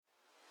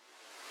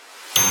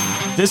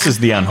This is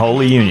The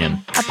Unholy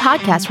Union, a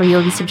podcast where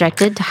you'll be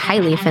subjected to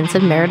highly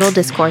offensive marital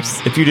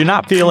discourse. If you do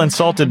not feel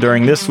insulted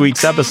during this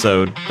week's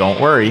episode, don't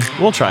worry,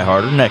 we'll try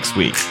harder next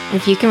week.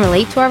 If you can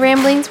relate to our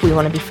ramblings, we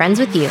want to be friends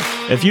with you.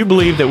 If you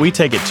believe that we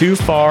take it too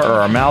far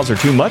or our mouths are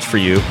too much for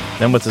you,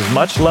 then with as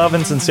much love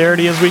and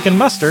sincerity as we can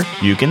muster,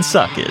 you can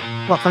suck it.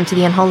 Welcome to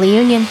The Unholy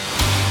Union.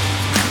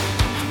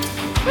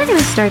 We're going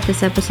to start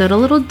this episode a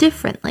little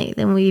differently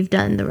than we've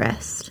done the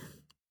rest.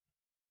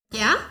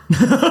 Yeah?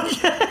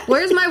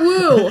 Where's my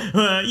woo?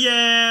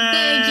 Yeah!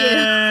 Thank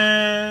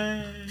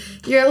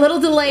you. You're a little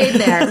delayed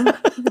there.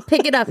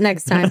 Pick it up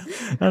next time.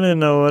 I didn't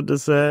know what to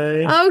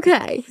say.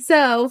 Okay,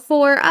 so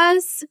for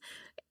us,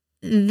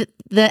 the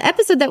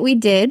episode that we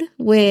did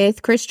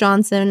with Chris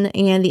Johnson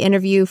and the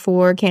interview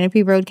for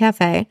Canopy Road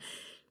Cafe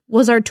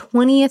was our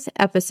 20th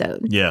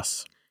episode.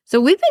 Yes. So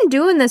we've been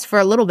doing this for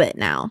a little bit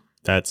now.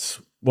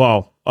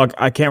 Well,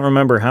 I can't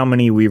remember how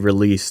many we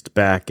released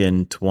back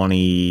in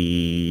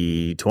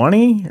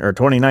 2020 or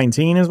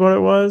 2019 is what it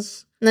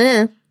was.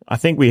 I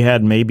think we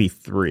had maybe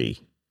 3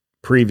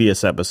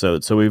 previous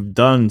episodes. So we've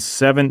done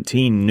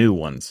 17 new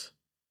ones.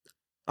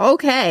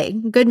 Okay,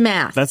 good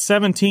math. That's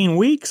 17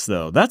 weeks,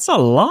 though. That's a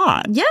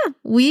lot. Yeah,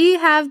 we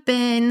have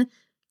been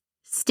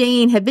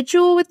staying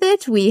habitual with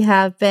it. We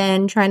have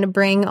been trying to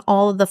bring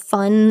all of the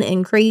fun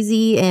and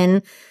crazy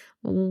and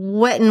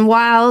wet and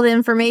wild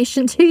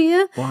information to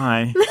you.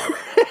 Why?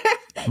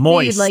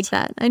 Moist. You'd like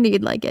that. I knew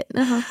you'd like it.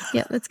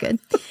 Yeah, that's good.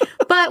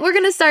 But we're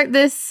going to start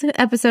this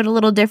episode a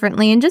little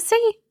differently and just say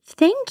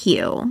thank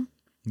you.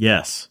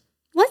 Yes.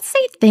 Let's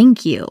say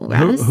thank you,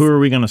 Russ. Who are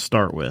we going to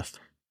start with?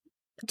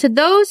 To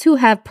those who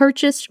have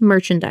purchased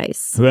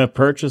merchandise. Who have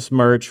purchased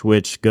merch,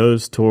 which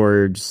goes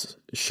towards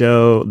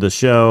the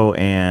show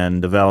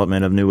and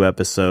development of new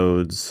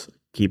episodes,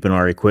 keeping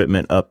our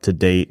equipment up to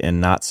date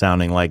and not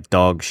sounding like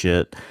dog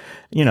shit.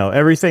 You know,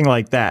 everything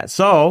like that.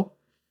 So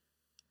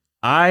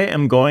I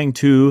am going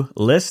to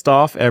list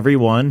off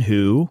everyone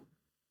who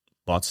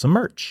bought some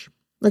merch.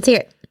 Let's hear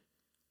it.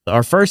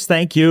 Our first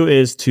thank you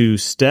is to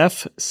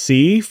Steph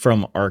C.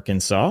 from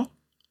Arkansas.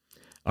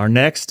 Our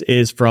next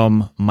is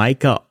from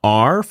Micah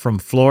R. from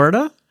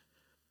Florida.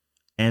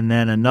 And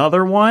then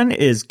another one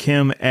is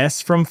Kim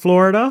S. from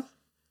Florida.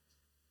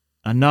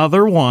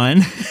 Another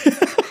one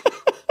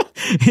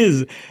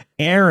is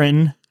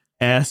Aaron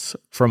S.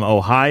 from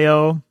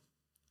Ohio.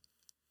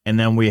 And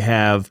then we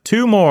have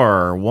 2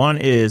 more. One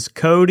is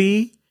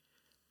Cody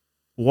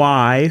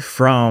Y.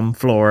 from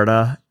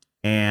Florida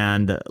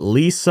and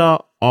Lisa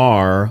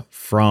R.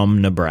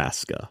 from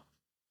Nebraska.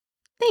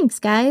 Thanks,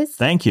 guys.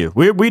 Thank you.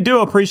 We do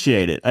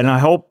appreciate it. And I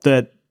hope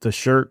that the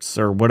shirts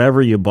or whatever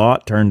you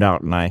bought turned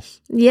out nice.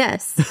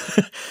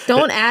 Yes.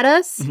 Don't add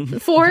us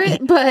for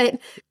it, but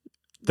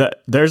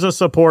there's a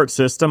support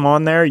system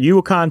on there. You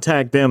will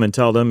contact them and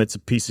tell them it's a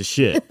piece of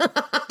shit.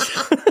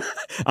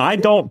 I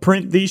don't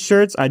print these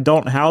shirts. I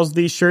don't house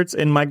these shirts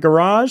in my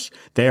garage.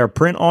 They are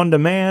print on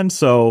demand,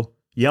 so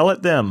yell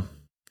at them.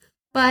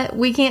 But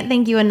we can't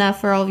thank you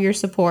enough for all of your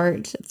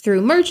support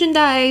through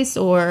merchandise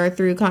or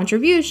through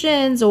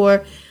contributions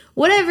or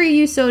whatever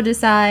you so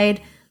decide.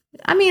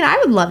 I mean, I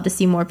would love to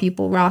see more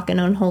people rock an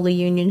Unholy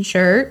Union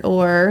shirt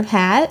or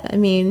hat. I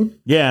mean...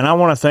 Yeah, and I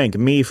want to thank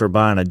me for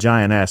buying a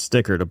giant-ass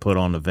sticker to put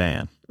on the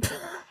van.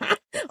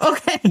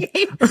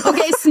 Okay,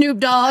 Snoop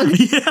Dogg.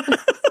 Yeah.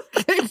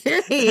 Good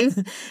grief.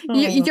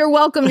 You're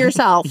welcome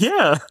yourself.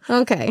 Yeah.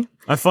 Okay.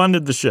 I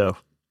funded the show.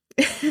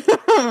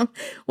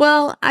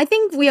 Well, I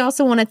think we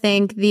also want to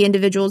thank the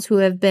individuals who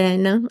have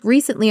been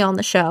recently on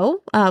the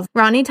show.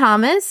 Ronnie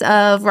Thomas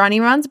of Ronnie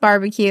Ron's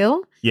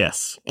Barbecue.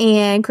 Yes.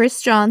 And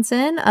Chris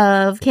Johnson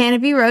of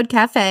Canopy Road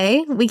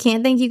Cafe. We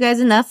can't thank you guys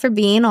enough for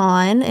being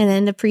on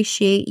and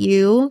appreciate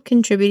you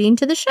contributing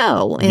to the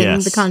show in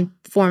the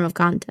form of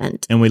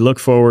content. And we look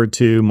forward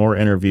to more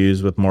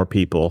interviews with more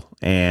people.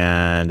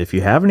 And if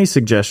you have any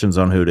suggestions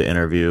on who to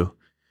interview,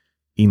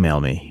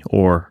 email me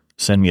or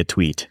send me a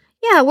tweet.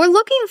 Yeah, we're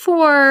looking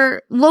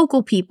for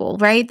local people,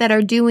 right, that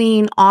are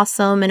doing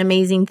awesome and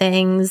amazing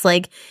things,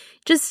 like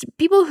just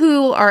people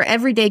who are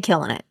everyday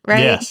killing it, right?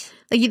 Yes.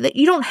 Like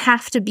you don't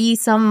have to be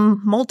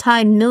some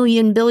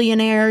multi-million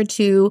billionaire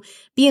to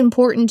be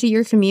important to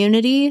your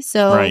community.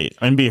 So right,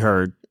 and be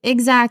heard.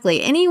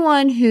 Exactly.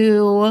 Anyone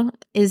who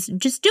is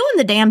just doing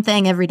the damn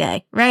thing every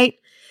day, right?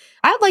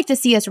 I'd like to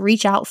see us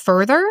reach out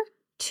further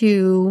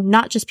to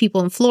not just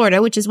people in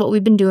Florida, which is what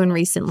we've been doing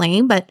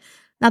recently, but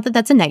not that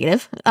that's a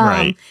negative.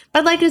 Right. But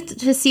I'd like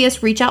to see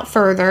us reach out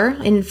further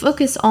and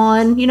focus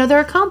on, their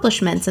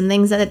accomplishments and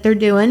things that they're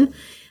doing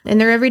in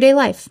their everyday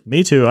life.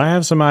 Me too. I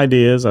have some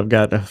ideas. I've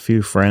got a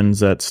few friends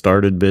that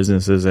started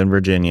businesses in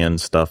Virginia and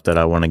stuff that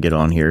I want to get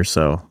on here.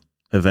 So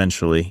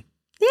eventually.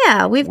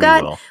 Yeah, we've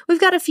got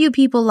a few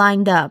people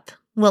lined up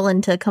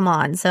willing to come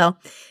on. So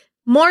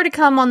more to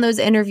come on those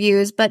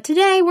interviews. But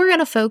today we're going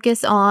to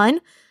focus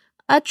on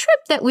a trip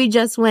that we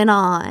just went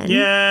on.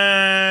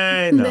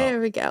 Yay! No.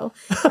 There we go.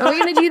 Are we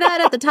going to do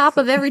that at the top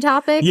of every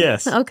topic?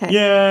 Yes. Okay.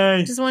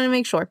 Yay! Just want to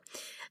make sure.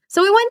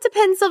 So we went to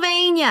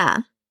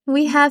Pennsylvania.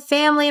 We have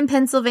family in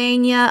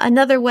Pennsylvania.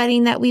 Another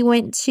wedding that we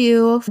went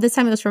to. This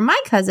time it was for my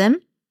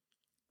cousin.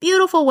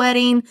 beautiful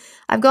wedding.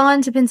 I've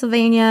gone to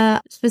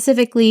Pennsylvania,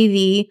 specifically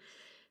the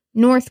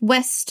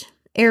northwest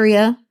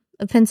area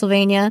of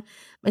Pennsylvania,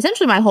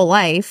 essentially my whole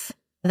life.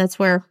 That's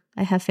where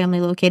I have family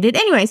located.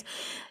 Anyways,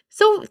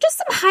 so just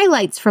some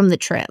highlights from the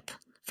trip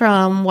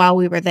from while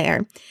we were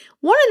there.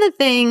 One of the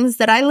things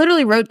that I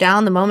literally wrote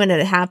down the moment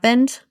it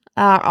happened,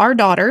 our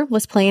daughter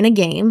was playing a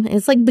game.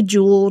 It's like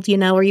Bejeweled,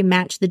 where you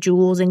match the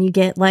jewels and you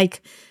get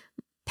like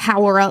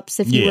power-ups,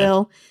 if you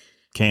will.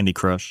 Candy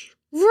Crush.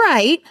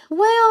 Right.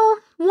 Well,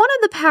 one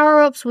of the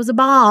power-ups was a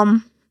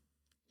bomb.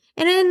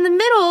 And in the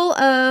middle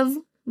of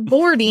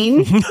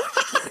boarding,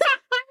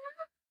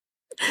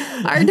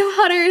 our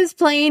daughter is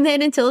playing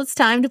it until it's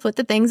time to put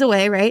the things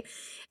away, right?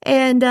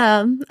 And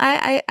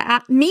I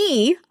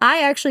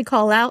actually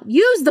call out,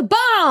 use the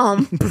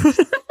bomb!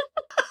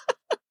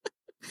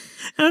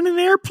 On an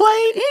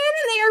airplane?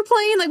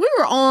 Like we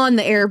were on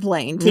the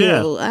airplane too.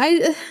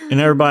 Yeah. And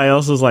everybody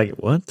else was like,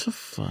 what the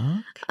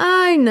fuck?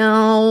 I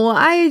know.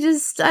 I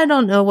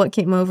don't know what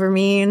came over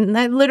me. And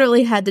I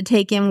literally had to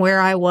take in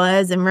where I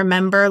was and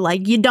remember,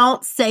 like, you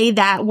don't say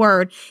that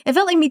word. It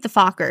felt like Meet the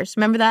Fockers.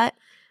 Remember that?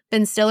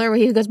 Ben Stiller, where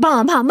he goes,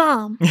 bomb, bomb,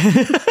 bomb.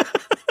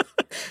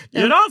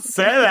 You don't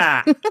say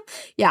that.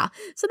 Yeah.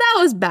 So that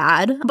was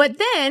bad. But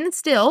then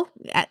still,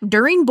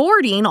 during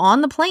boarding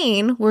on the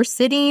plane, we're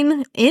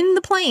sitting in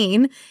the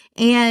plane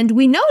and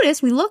we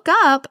look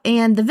up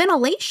and the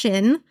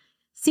ventilation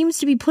seems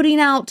to be putting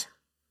out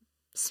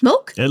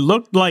smoke. It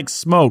looked like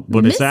smoke,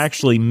 but Mist? It's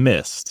actually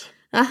mist.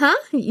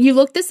 You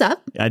looked this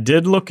up. I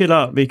did look it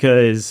up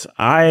because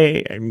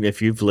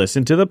if you've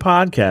listened to the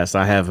podcast,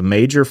 I have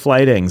major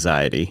flight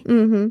anxiety.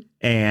 Mm-hmm.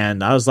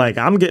 And I was like,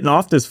 I'm getting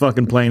off this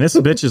fucking plane. This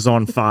bitch is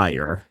on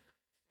fire.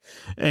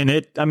 And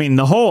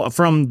the whole,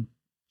 from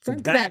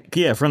Front to back.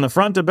 Yeah, from the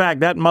front to back,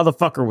 that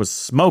motherfucker was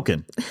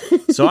smoking.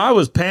 So I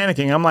was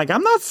panicking. I'm like,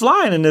 I'm not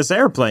flying in this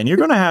airplane. You're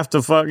going to have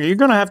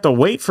to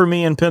wait for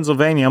me in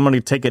Pennsylvania. I'm going to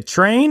take a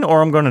train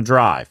or I'm going to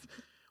drive.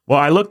 Well,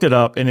 I looked it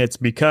up and it's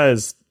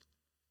because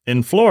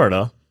in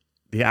Florida,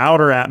 the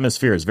outer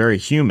atmosphere is very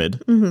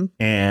humid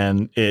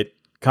and it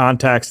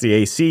contacts the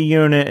AC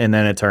unit and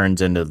then it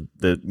turns into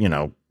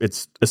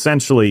it's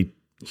essentially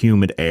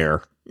humid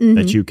air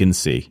that you can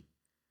see.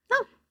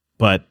 Oh.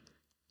 But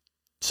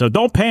so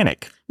don't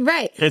panic.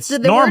 Right. It's so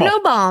there normal. were no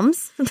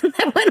bombs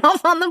that went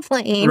off on the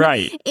plane.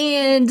 Right.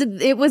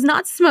 And it was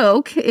not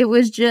smoke. It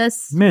was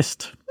just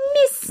Mist.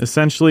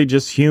 Essentially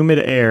just humid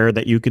air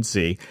that you could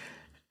see.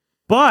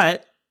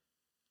 But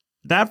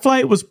that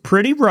flight was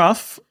pretty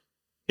rough.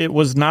 It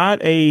was not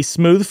a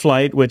smooth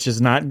flight, which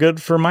is not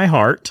good for my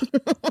heart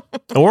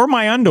or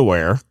my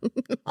underwear.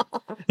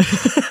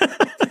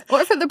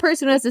 Or for the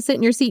person who has to sit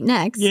in your seat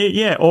next.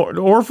 Yeah.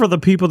 Or for the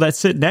people that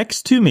sit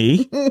next to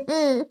me.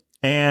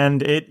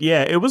 And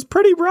it was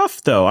pretty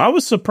rough, though. I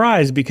was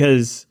surprised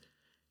because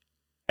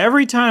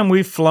every time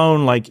we've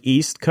flown like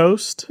East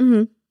Coast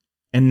and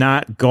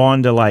not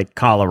gone to like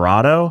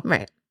Colorado,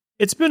 right?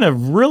 It's been a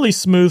really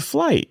smooth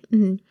flight.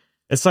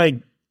 It's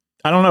like,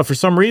 I don't know, for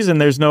some reason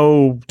there's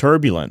no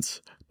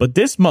turbulence. But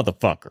this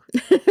motherfucker,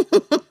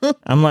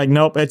 I'm like,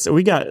 nope,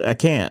 I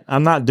can't.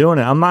 I'm not doing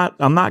it. I'm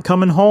not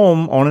coming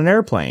home on an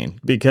airplane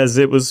because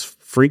it was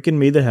freaking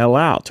me the hell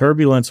out.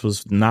 Turbulence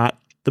was not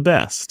the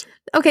best.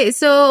 Okay,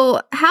 so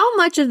how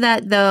much of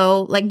that,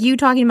 though, like you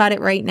talking about it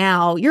right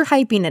now, you're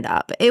hyping it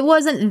up. It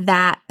wasn't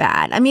that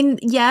bad. I mean,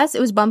 yes,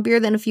 it was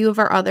bumpier than a few of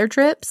our other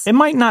trips. It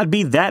might not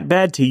be that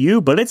bad to you,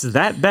 but it's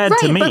that bad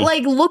to me. But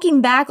like looking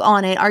back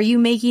on it, are you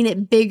making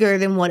it bigger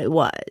than what it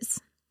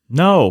was?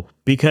 No,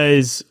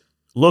 because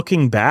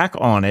looking back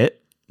on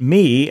it,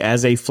 me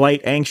as a flight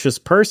anxious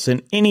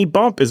person, any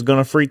bump is going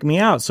to freak me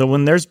out. So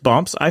when there's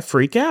bumps, I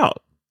freak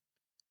out.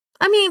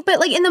 I mean, but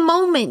like in the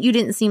moment, you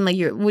didn't seem like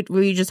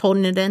were you just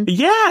holding it in?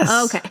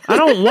 Yes. Okay. I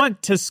don't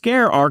want to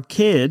scare our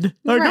kid.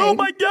 Like, Right. oh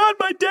my God,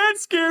 my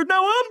dad's scared.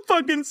 Now I'm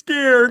fucking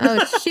scared.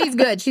 Oh, she's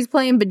good. She's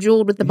playing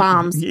Bejeweled with the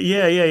bombs.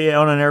 Yeah,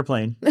 on an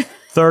airplane.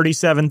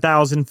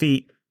 37,000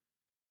 feet.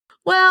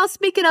 Well,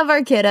 speaking of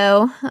our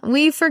kiddo,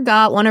 we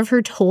forgot one of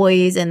her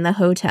toys in the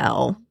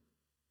hotel.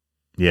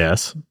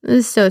 Yes. It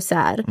was so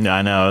sad. Yeah,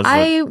 I know.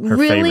 It was her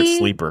favorite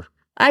sleeper.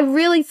 I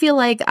really feel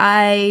like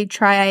I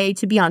try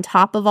to be on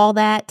top of all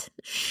that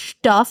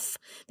stuff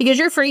because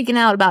you're freaking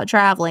out about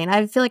traveling.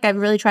 I feel like I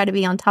really try to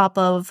be on top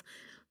of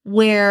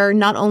where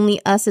not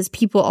only us as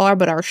people are,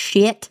 but our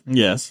shit.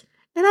 Yes.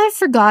 And I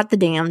forgot the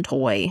damn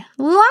toy.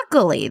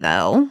 Luckily,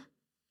 though,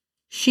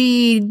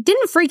 she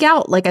didn't freak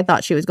out like I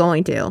thought she was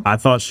going to. I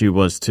thought she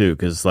was too,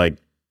 because like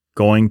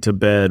going to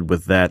bed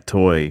with that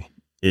toy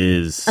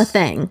is A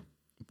thing.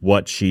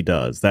 What she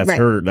does. That's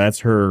Right. That's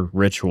her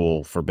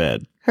ritual for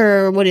bed.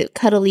 Her,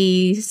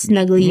 cuddly,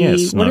 snuggly, Yeah,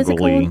 what is it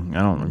snuggly. called? I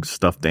don't know,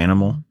 stuffed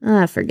animal.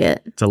 I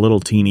forget. It's a little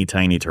teeny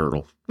tiny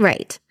turtle.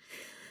 Right.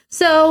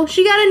 So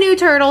she got a new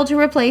turtle to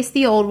replace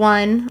the old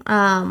one.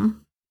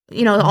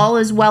 All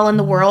is well in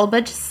the world,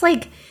 but just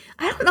like,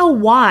 I don't know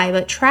why,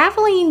 but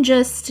traveling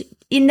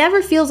it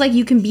never feels like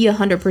you can be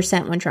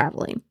 100% when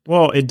traveling.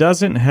 Well, it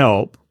doesn't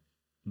help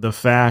the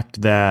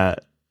fact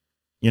that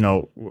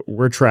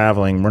we're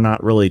traveling. We're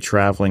not really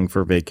traveling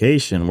for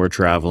vacation. We're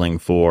traveling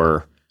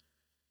for,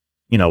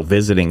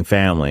 visiting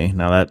family.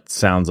 Now that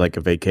sounds like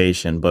a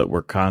vacation, but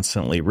we're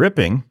constantly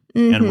ripping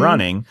and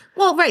running.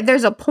 Well, right.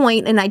 There's a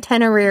point, an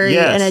itinerary,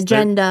 an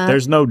agenda.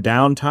 There's no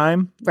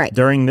downtime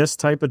during this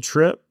type of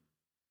trip.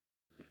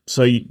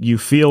 So you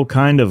feel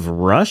kind of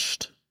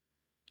rushed.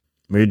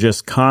 We're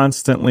just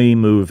constantly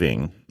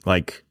moving,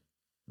 like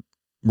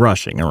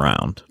rushing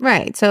around.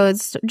 Right. So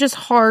it's just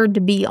hard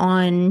to be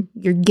on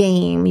your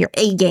game, your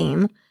A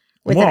game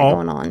with that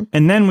going on.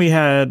 And then we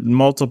had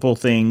multiple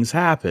things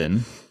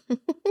happen.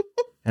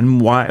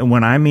 And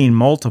when I mean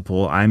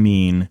multiple, I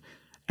mean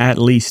at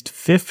least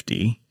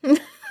 50.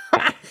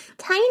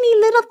 Tiny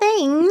little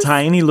things.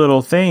 Tiny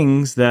little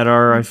things that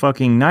are a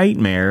fucking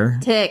nightmare.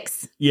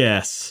 Ticks.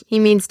 Yes. He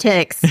means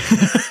ticks.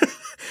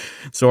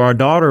 So our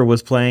daughter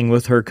was playing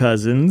with her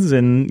cousins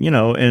and,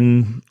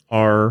 in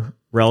our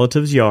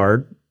relative's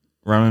yard,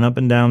 running up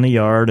and down the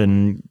yard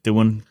and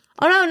doing...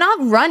 Oh, no,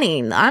 not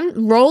running.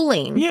 I'm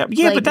rolling.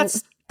 Yeah, but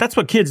that's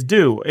what kids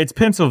do. It's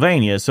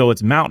Pennsylvania, so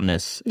it's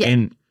mountainous. Yeah.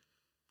 And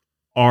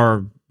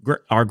our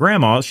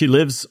grandma, she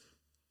lives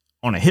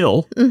on a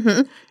hill,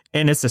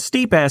 and it's a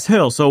steep-ass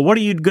hill, so what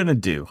are you going to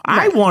do?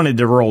 Right. I wanted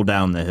to roll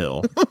down the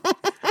hill.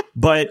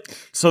 But,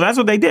 so that's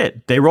what they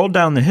did. They rolled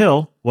down the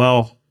hill.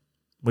 Well,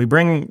 we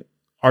bring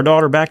our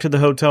daughter back to the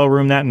hotel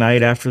room that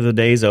night after the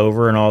day's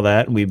over and all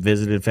that. We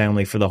visited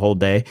family for the whole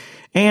day.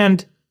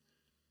 And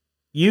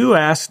you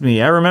asked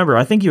me,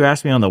 I think you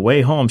asked me on the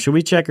way home, should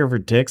we check her for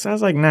ticks? I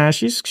was like, nah,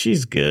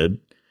 she's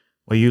good.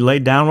 Well, you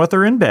laid down with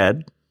her in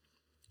bed,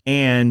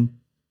 and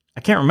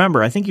I can't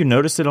remember. I think you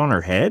noticed it on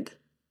her head.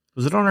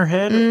 Was it on her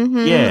head?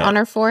 Mm-hmm, yeah. On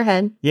her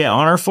forehead. Yeah,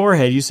 on her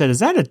forehead. You said, is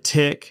that a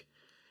tick?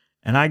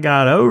 And I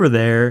got over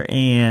there,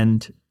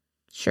 and...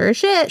 Sure as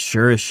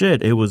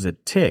shit. It was a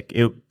tick.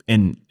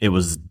 It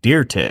was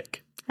deer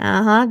tick.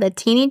 The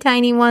teeny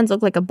tiny ones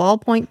look like a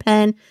ballpoint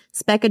pen,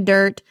 speck of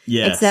dirt.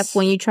 Yes. Except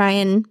when you try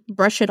and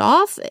brush it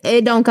off,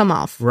 it don't come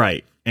off.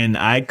 Right. And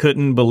I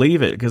couldn't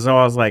believe it because I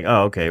was like,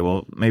 oh, okay,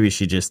 well, maybe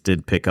she just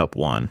did pick up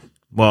one.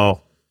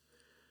 Well,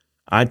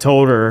 I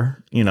told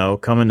her,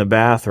 come in the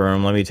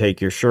bathroom, let me take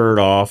your shirt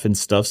off and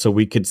stuff so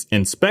we could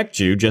inspect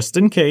you just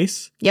in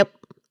case. Yep.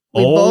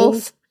 We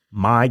both...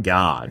 My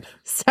God.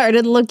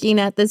 Started looking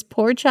at this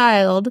poor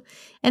child,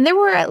 and there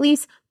were at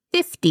least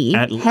 50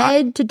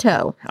 head to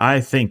toe.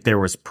 I think there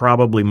was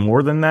probably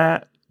more than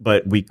that,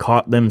 but we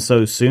caught them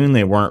so soon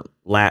they weren't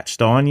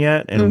latched on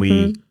yet, and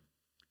we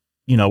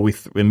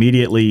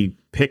immediately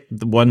picked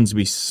the ones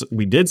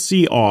we did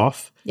see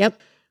off. Yep.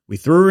 We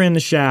threw her in the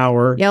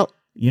shower. Yep.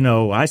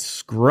 I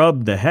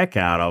scrubbed the heck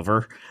out of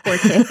her. Poor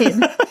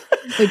kid.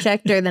 We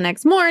checked her the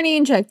next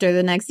morning, checked her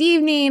the next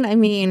evening. I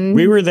mean...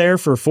 We were there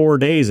for 4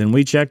 days, and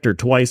we checked her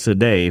twice a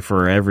day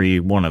for every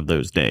one of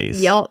those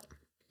days. Yep.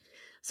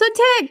 So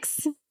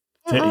ticks.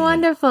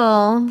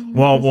 Wonderful.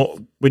 Well,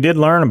 we did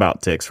learn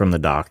about ticks from the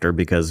doctor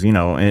because, in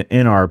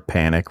our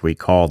panic, we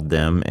called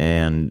them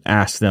and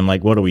asked them,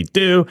 what do we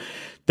do?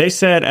 They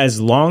said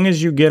as long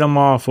as you get them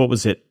off, what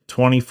was it,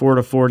 24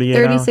 to 48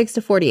 hours? 36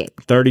 to 48.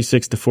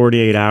 36 to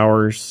 48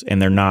 hours,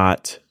 and they're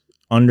not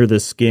under the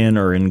skin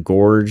or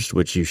engorged,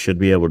 which you should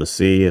be able to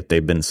see if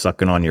they've been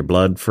sucking on your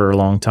blood for a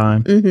long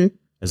time. Mm-hmm.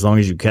 As long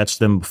as you catch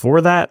them before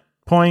that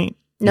point,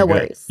 no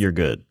worries. You're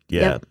good.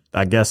 Yeah. Yep.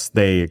 I guess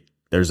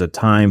there's a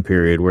time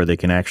period where they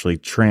can actually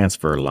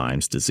transfer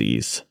Lyme's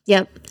disease.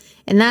 Yep.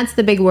 And that's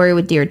the big worry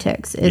with deer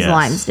ticks is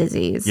Lyme's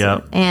disease.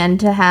 Yep. And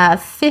to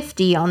have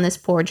 50 on this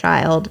poor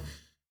child.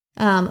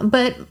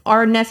 But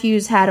our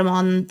nephews had them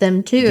on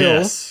them too.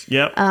 Yes.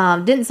 Yep.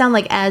 Didn't sound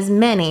like as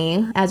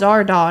many as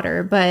our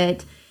daughter,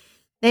 but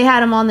they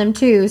had them on them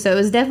too. So it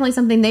was definitely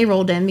something they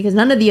rolled in because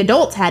none of the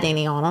adults had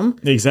any on them.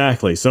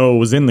 Exactly. So it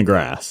was in the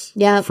grass.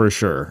 Yeah. For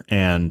sure.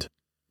 And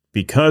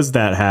because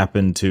that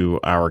happened to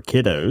our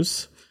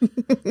kiddos,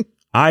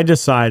 I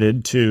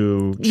decided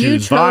to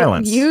choose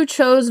violence. You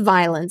chose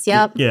violence.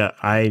 Yep. Yeah.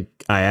 I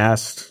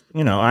asked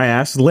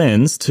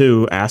Linz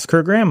to ask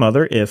her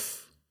grandmother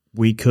if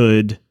we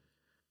could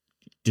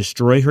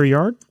destroy her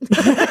yard.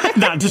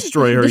 Not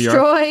destroy her yard.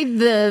 Destroy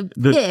the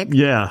pig.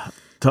 Yeah.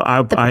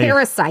 The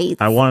parasites.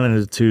 I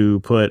wanted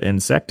to put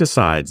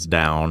insecticides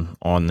down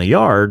on the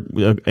yard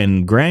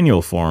in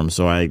granule form.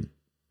 So I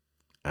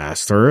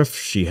asked her if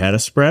she had a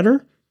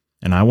spreader.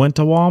 And I went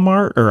to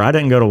Walmart, or I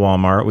didn't go to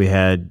Walmart. We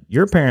had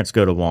your parents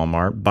go to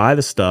Walmart, buy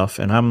the stuff.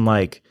 And I'm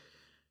like,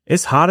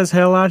 it's hot as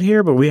hell out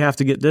here, but we have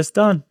to get this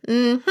done.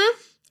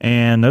 Mm-hmm.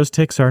 And those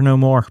ticks are no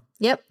more.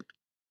 Yep.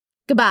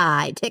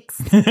 Goodbye,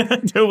 ticks.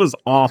 It was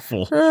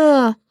awful.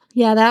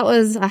 Yeah, that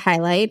was a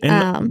highlight.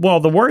 And,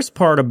 the worst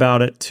part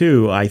about it,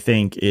 too, I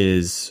think,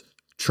 is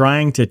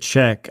trying to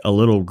check a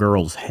little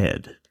girl's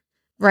head.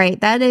 Right.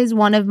 That is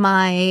one of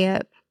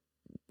my,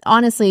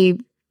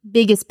 honestly,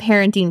 biggest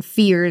parenting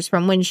fears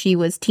from when she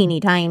was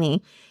teeny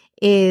tiny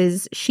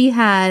is she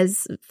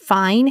has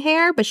fine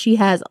hair, but she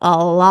has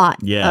a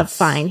lot of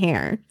fine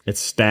hair. It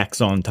stacks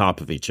on top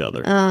of each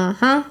other.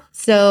 Uh-huh.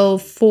 So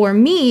for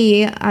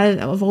me,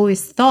 I've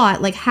always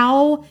thought,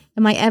 how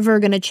am I ever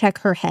going to check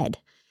her head?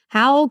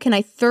 How can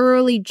I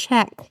thoroughly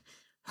check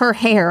her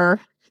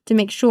hair to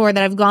make sure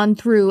that I've gone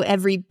through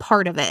every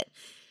part of it?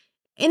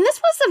 And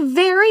this was a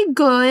very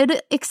good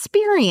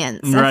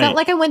experience. Right. I felt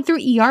like I went through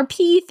ERP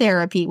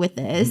therapy with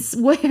this,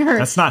 where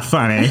That's not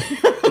funny.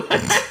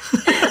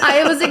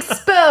 I was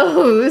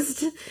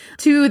exposed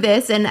to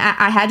this, and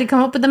I had to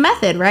come up with a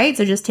method, right?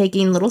 So just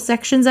taking little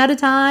sections at a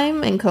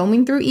time and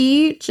combing through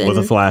each. And, With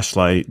a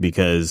flashlight,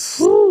 because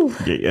Whew.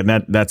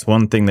 and that's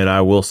one thing that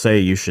I will say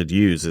you should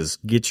use is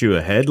get you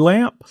a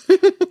headlamp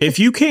if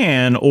you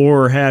can,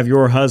 or have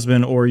your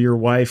husband or your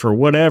wife or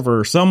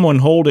whatever, someone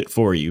hold it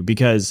for you,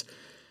 because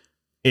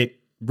it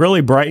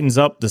really brightens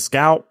up the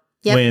scalp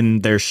Yep. when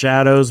there's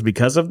shadows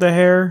because of the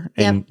hair.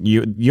 And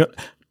you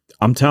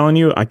I'm telling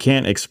you, I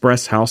can't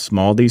express how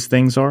small these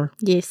things are.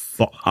 Yes.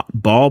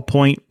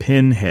 Ballpoint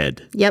pen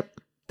head. Yep.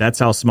 That's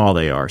how small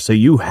they are. So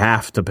you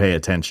have to pay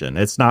attention.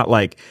 It's not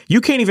like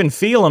you can't even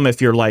feel them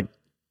if you're like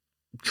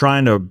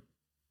trying to,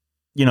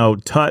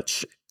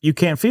 touch. You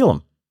can't feel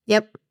them.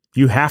 Yep.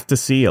 You have to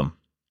see them.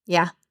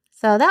 Yeah.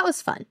 So that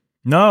was fun.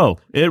 No,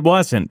 it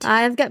wasn't.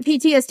 I've got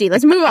PTSD.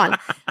 Let's move on.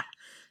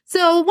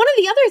 So one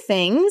of the other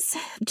things,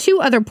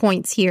 2 other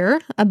points here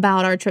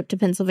about our trip to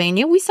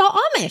Pennsylvania, we saw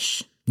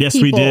Amish. Yes,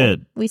 people. we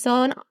did. We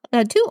saw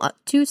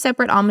two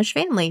separate Amish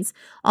families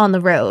on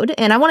the road.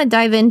 And I want to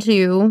dive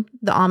into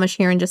the Amish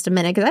here in just a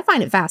minute because I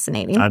find it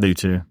fascinating. I do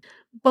too.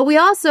 But we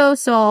also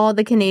saw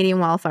the Canadian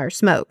wildfire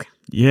smoke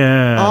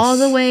Yes. all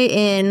the way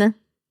in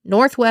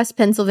northwest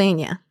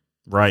Pennsylvania.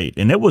 Right.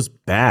 And it was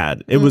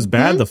bad. It was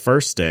bad the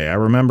first day. I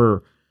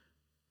remember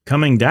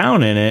coming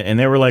down in it and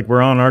they were like,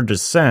 we're on our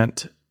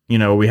descent.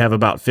 We have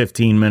about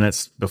 15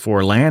 minutes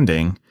before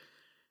landing.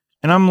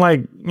 And I'm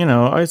like,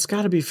 it's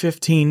got to be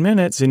 15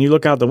 minutes. And you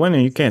look out the window,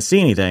 you can't see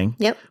anything.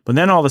 Yep. But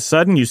then all of a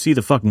sudden you see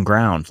the fucking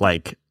ground,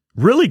 like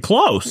really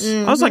close.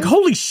 I was like,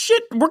 holy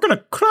shit, we're going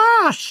to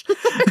crash.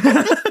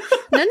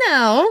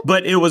 No.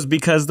 But it was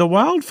because the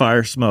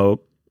wildfire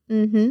smoke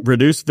Mm-hmm.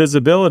 reduced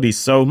visibility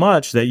so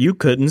much that you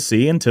couldn't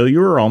see until you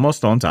were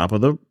almost on top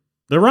of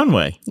the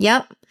runway.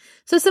 Yep.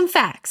 So some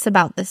facts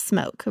about this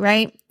smoke,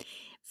 right?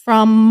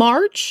 From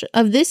March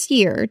of this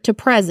year to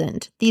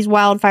present, these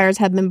wildfires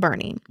have been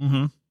burning.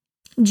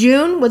 Mm-hmm.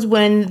 June was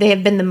when they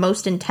have been the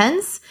most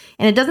intense,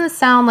 and it doesn't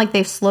sound like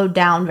they've slowed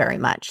down very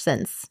much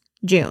since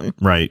June.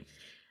 Right.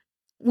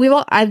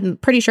 I'm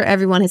pretty sure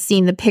everyone has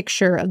seen the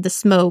picture of the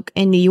smoke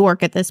in New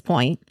York at this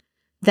point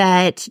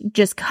that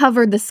just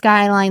covered the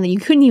skyline that you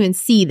couldn't even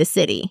see the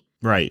city.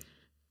 Right.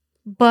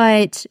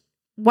 But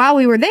while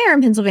we were there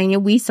in Pennsylvania,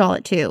 we saw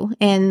it too.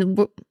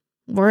 And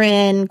we're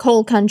in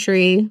coal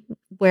country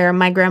where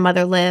my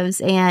grandmother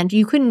lives, and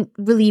you couldn't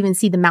really even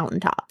see the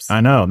mountaintops. I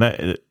know.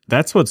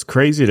 That's what's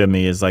crazy to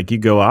me is like you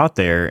go out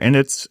there and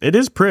it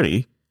is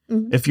pretty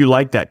if you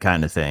like that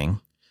kind of thing.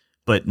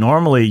 But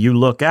normally you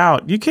look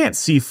out, you can't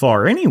see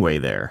far anyway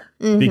there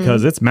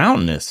because it's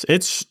mountainous.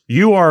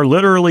 You are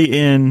literally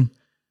in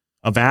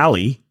a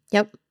valley.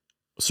 Yep.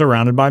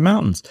 Surrounded by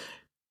mountains.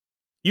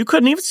 You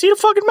couldn't even see the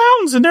fucking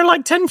mountains and they're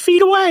like 10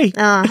 feet away.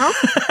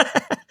 Uh-huh.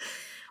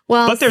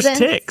 Well, but there's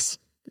ticks.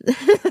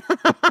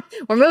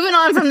 We're moving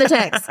on from the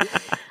ticks.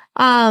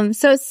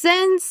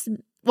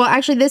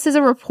 Actually, this is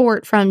a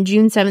report from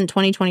June 7th,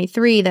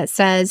 2023 that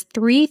says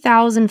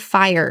 3,000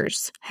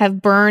 fires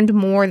have burned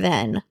more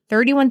than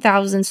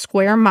 31,000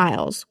 square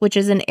miles, which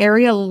is an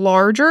area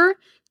larger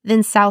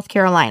than South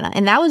Carolina.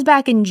 And that was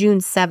back in June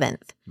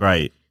 7th.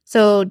 Right.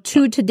 So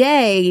to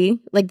today,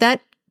 like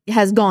that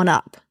has gone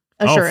up.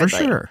 Assuredly. Oh, for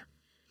sure.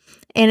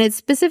 And it's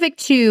specific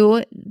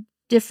to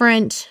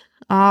different,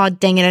 dang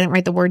it, I didn't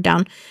write the word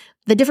down.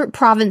 The different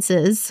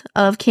provinces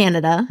of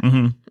Canada,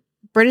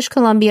 British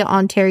Columbia,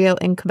 Ontario,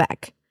 and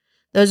Quebec.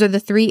 Those are the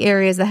 3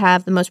 areas that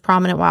have the most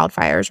prominent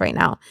wildfires right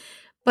now.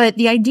 But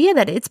the idea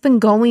that it's been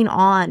going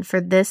on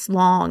for this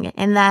long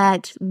and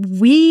that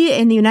we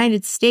in the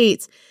United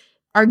States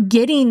are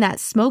getting that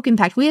smoke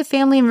impact. We have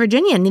family in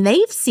Virginia and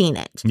they've seen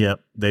it.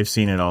 Yep. They've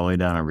seen it all the way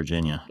down in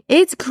Virginia.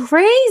 It's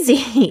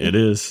crazy. It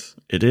is.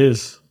 It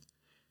is.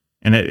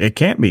 And it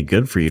can't be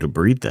good for you to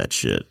breathe that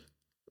shit.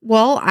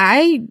 Well,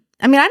 I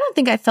don't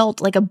think I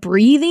felt like a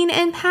breathing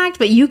impact,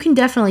 but you can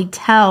definitely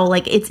tell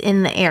like it's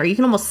in the air. You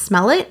can almost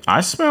smell it.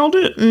 I smelled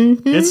it.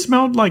 Mm-hmm. It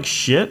smelled like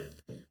shit.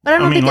 But I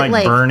don't think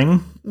it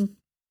burning.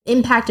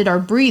 impacted our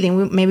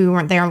breathing. Maybe we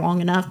weren't there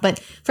long enough. But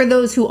for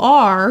those who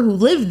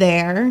live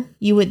there,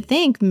 you would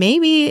think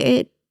maybe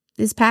it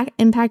is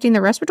impacting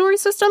the respiratory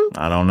system.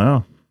 I don't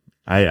know.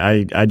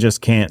 I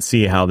just can't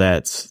see how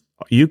that's.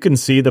 You can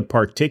see the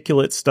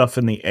particulate stuff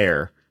in the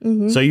air.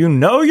 Mm-hmm. So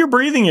you're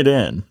breathing it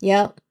in.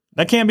 Yep.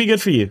 That can't be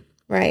good for you.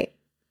 Right.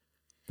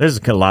 There's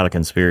a lot of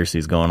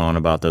conspiracies going on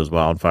about those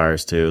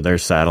wildfires, too.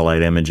 There's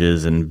satellite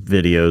images and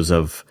videos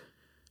of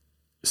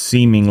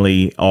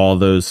seemingly all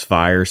those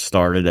fires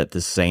started at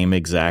the same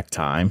exact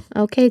time.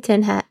 Okay,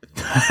 Tin Hat.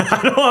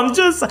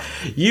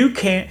 You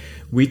can't.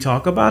 We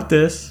talk about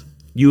this.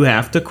 You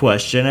have to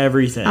question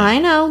everything. I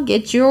know.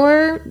 Get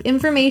your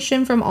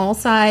information from all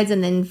sides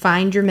and then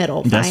find your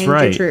middle. That's find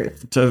right. your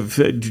truth.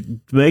 To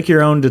make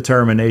your own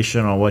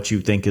determination on what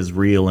you think is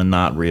real and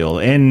not real.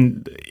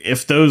 And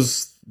if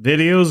those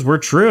videos were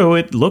true,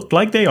 it looked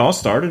like they all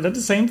started at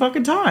the same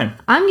fucking time.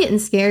 I'm getting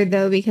scared,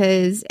 though,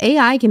 because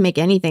AI can make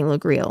anything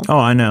look real. Oh,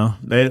 I know.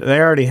 They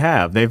already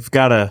have. They've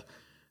got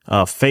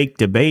a fake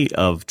debate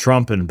of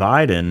Trump and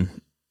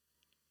Biden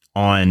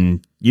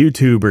on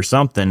YouTube or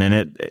something, and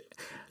it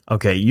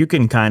okay, you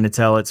can kind of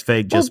tell it's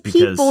fake just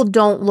because people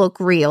don't look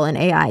real in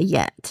AI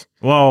yet.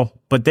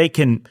 Well, but they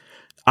can.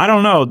 I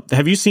don't know.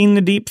 Have you seen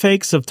the deep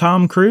fakes of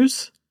Tom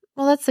Cruise?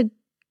 Well, that's an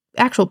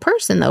actual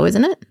person, though,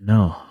 isn't it?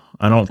 No,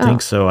 I don't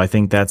think so. I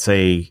think that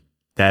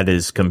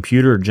is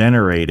computer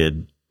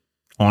generated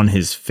on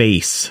his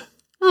face.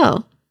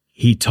 Oh,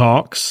 he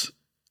talks,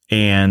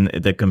 and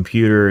the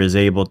computer is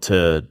able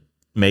to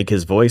make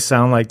his voice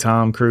sound like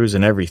Tom Cruise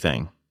and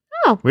everything.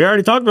 Oh, we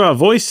already talked about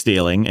voice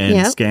stealing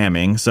and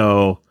scamming,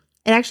 so.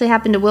 It actually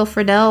happened to Will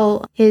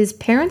Friedle, his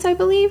parents, I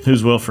believe.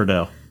 Who's Will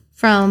Friedle?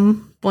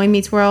 From Boy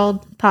Meets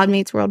World, Pod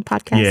Meets World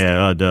podcast.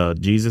 Yeah,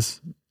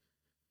 Jesus.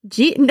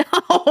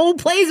 No,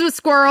 plays with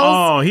squirrels.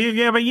 Oh,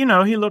 but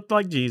he looked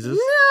like Jesus.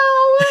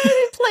 No,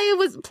 he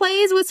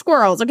plays with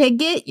squirrels. Okay,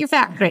 get your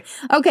fact straight.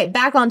 Okay,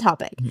 back on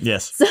topic.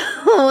 Yes.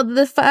 So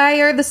the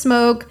fire, the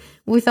smoke,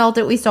 we felt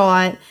it, we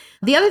saw it.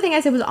 The other thing I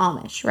said was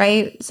Amish,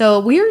 right? So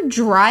we were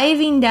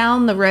driving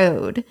down the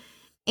road,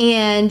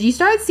 and you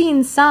start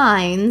seeing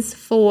signs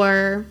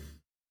for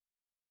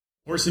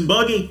horse and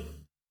buggy.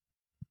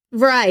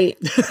 Right.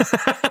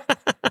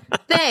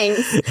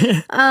 Thanks.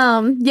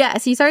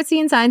 So you start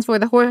seeing signs for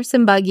the horse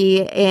and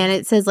buggy, and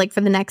it says like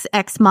for the next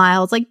X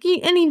miles, like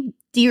any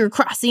deer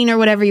crossing or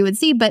whatever you would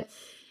see. But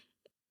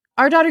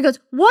our daughter goes,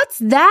 "What's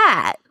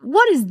that?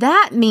 What does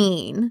that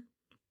mean?"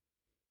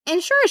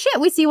 And sure as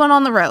shit, we see one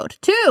on the road.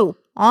 2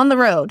 on the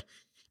road.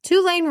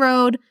 2-lane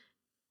road,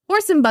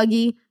 horse and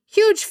buggy,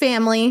 huge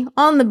family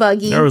on the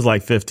buggy. There was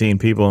like 15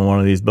 people in one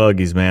of these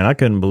buggies, man. I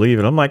couldn't believe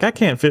it. I'm like, I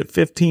can't fit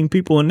 15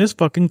 people in this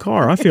fucking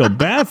car. I feel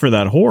bad for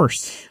that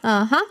horse.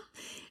 Uh-huh.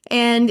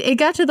 And it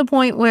got to the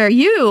point where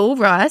you,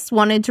 Russ,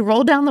 wanted to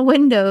roll down the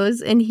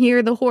windows and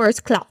hear the horse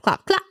clap,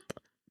 clap, clap.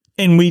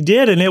 And we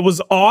did, and it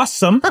was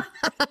awesome.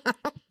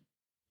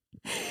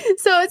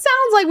 So it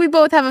sounds like we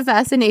both have a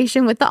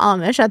fascination with the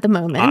Amish at the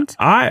moment.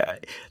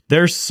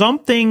 There's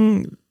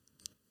something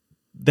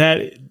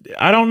that,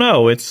 I don't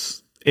know,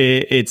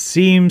 it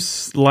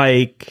seems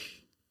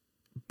like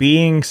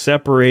being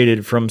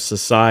separated from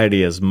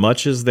society as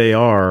much as they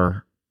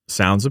are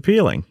sounds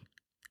appealing.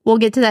 We'll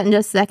get to that in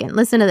just a second.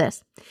 Listen to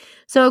this.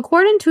 So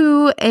according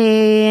to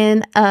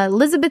an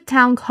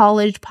Elizabethtown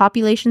College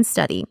population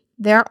study,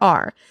 there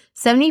are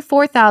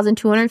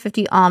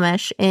 74,250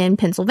 Amish in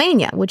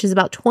Pennsylvania, which is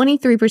about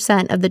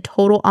 23% of the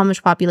total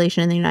Amish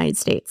population in the United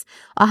States.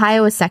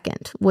 Ohio is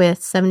second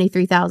with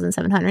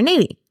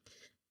 73,780.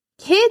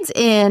 Kids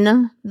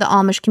in the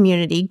Amish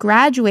community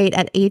graduate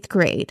at 8th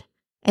grade,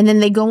 and then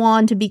they go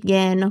on to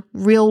begin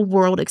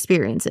real-world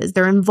experiences.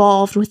 They're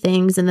involved with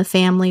things in the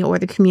family or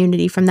the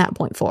community from that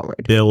point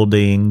forward.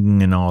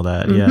 Building and all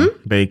that, yeah.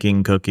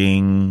 Baking,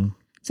 cooking.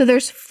 So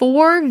there's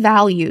 4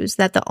 values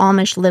that the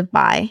Amish live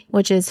by,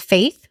 which is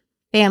faith,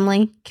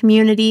 family,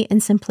 community,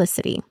 and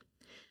simplicity.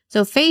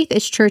 So faith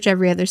is church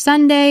every other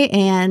Sunday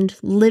and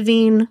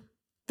living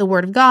the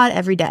Word of God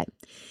every day.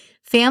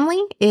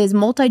 Family is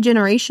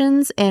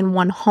multi-generations in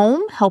one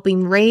home,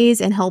 helping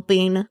raise and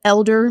helping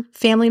elder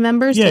family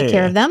members take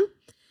care of them.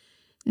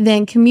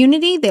 Then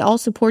community, they all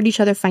support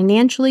each other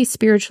financially,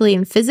 spiritually,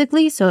 and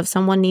physically. So if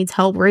someone needs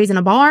help raising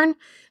a barn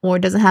or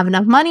doesn't have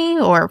enough money,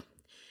 or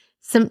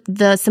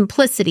the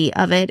simplicity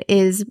of it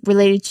is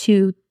related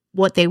to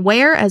what they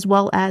wear as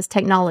well as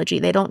technology.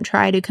 They don't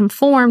try to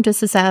conform to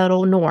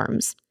societal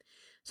norms.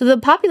 So the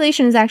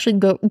population is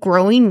actually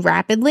growing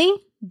rapidly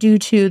due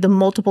to the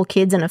multiple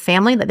kids in a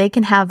family, that they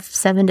can have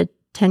 7 to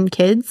 10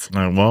 kids.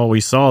 Well,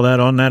 we saw that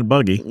on that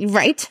buggy.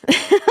 Right.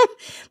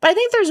 But I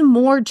think there's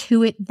more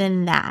to it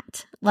than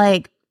that.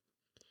 Like,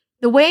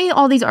 the way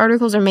all these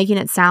articles are making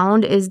it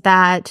sound is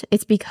that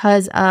it's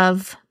because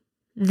of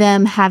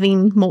them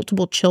having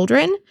multiple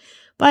children.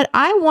 But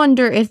I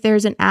wonder if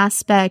there's an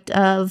aspect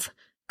of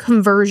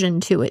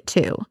conversion to it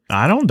too.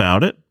 I don't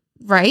doubt it.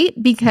 Right?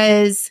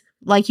 Because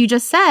like you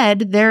just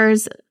said,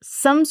 there's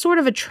some sort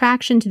of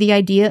attraction to the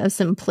idea of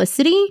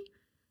simplicity.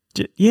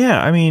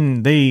 Yeah, I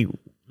mean, the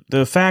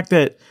fact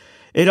that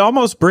it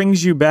almost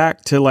brings you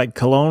back to like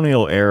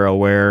colonial era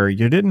where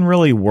you didn't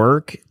really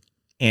work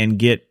and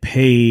get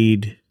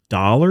paid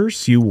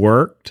dollars. You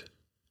worked.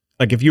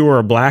 Like if you were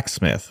a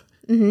blacksmith,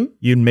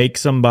 you'd make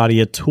somebody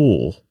a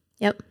tool.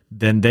 Yep.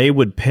 Then they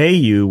would pay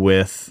you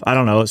with, I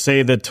don't know,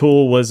 say the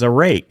tool was a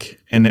rake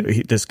and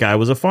this guy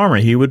was a farmer.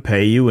 He would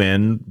pay you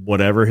in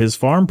whatever his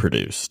farm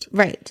produced.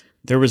 Right.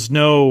 There was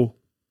no...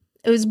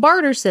 It was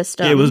barter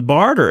system. It was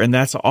barter, and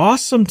that's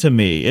awesome to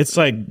me. It's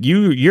like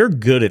you're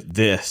good at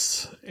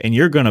this, and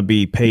you're going to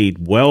be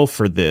paid well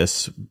for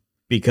this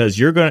because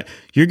you're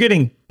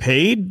getting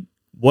paid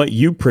what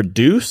you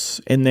produce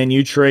and then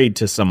you trade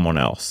to someone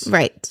else.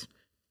 Right.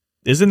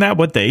 Isn't that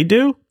what they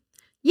do?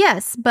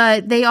 Yes,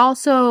 but they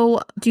also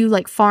do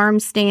like farm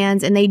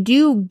stands, and they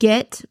do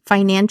get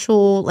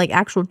financial, like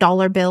actual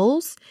dollar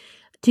bills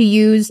to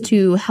use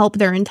to help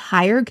their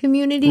entire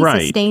community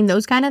sustain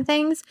those kind of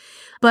things.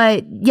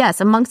 But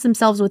yes, amongst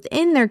themselves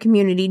within their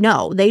community,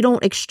 no, they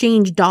don't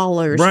exchange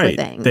dollars for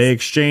things. They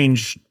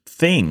exchange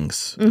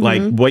things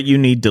like what you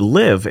need to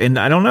live. And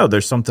I don't know,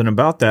 there's something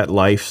about that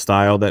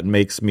lifestyle that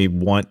makes me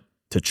want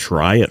to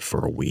try it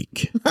for a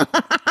week. I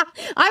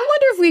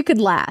wonder if we could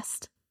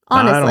last.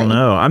 Honestly. I don't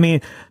know. I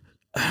mean,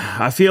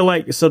 I feel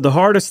like, so the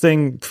hardest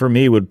thing for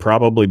me would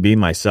probably be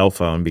my cell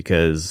phone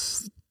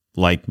because,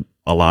 like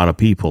a lot of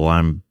people,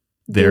 I'm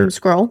Doom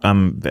scroll.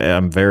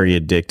 I'm very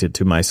addicted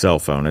to my cell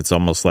phone. It's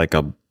almost like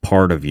a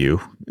part of you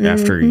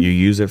after you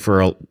use it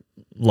for a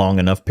long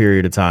enough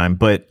period of time.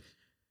 But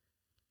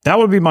that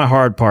would be my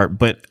hard part.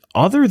 But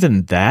other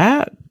than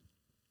that,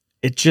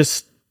 it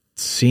just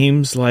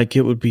seems like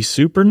it would be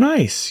super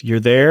nice. You're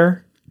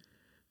there.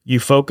 You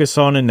focus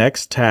on a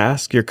next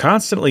task. You're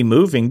constantly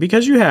moving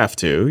because you have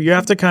to. You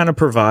have to kind of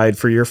provide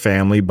for your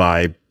family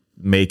by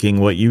making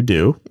what you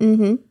do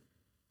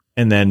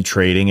and then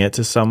trading it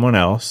to someone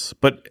else.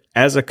 But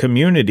as a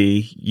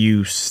community,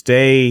 you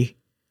stay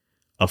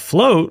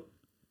afloat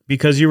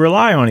because you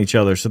rely on each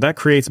other. So that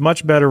creates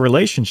much better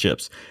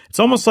relationships. It's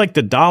almost like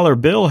the dollar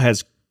bill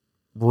has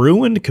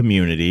ruined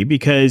community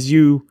because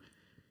you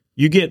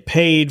get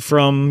paid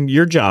from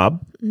your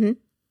job.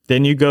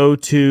 Then you go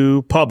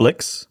to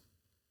Publix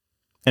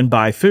and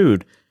buy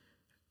food,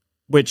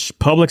 which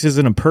Publix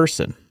isn't a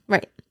person.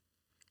 Right.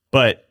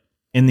 But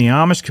in the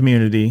Amish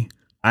community,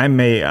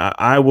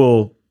 I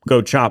will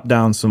go chop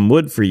down some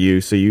wood for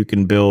you so you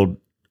can build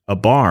a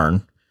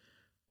barn,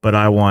 but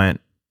I want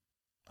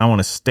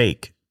a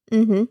steak.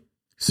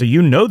 So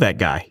you know that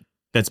guy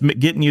that's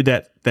getting you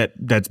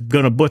that's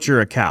going to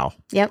butcher a cow.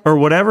 Yep. Or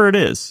whatever it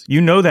is.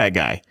 You know that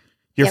guy.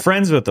 You're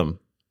friends with him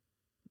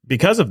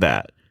because of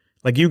that.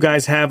 Like you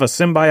guys have a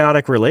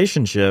symbiotic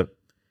relationship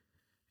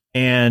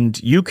and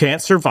you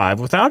can't survive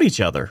without each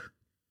other.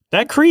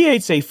 That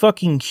creates a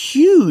fucking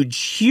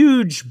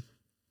huge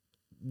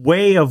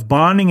way of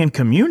bonding and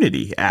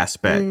community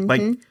aspect.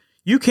 Like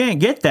you can't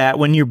get that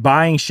when you're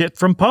buying shit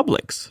from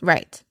Publix.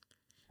 Right.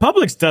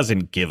 Publix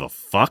doesn't give a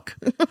fuck.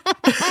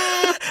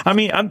 I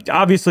mean,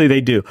 obviously they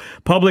do.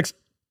 Publix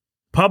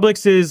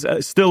is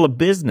still a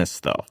business,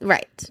 though.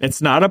 Right.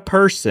 It's not a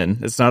person.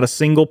 It's not a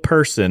single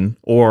person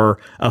or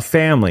a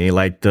family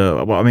like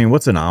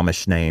what's an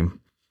Amish name?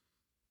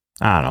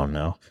 I don't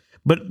know.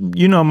 But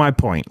you know my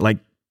point. Like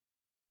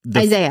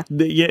Isaiah.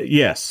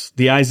 Yes,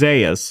 the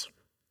Isaiahs.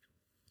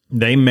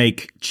 They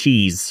make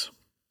cheese.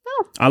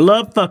 Oh. I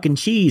love fucking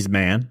cheese,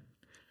 man.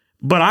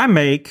 But I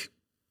make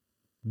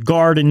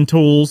garden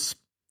tools.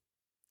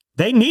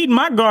 They need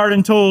my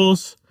garden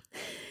tools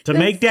to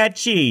make that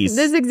cheese.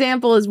 This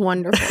example is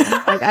wonderful.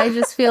 Like I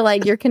just feel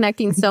like you're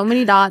connecting so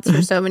many dots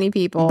for so many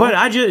people.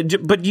 But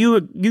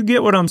you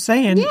get what I'm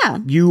saying. Yeah.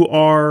 You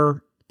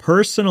are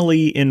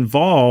personally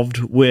involved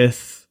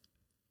with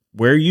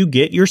where you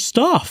get your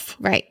stuff.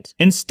 Right.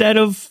 Instead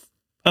of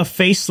a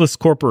faceless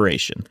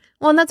corporation.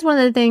 Well, and that's one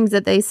of the things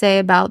that they say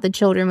about the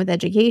children with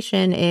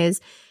education is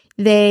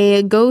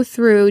they go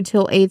through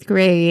till 8th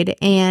grade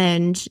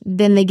and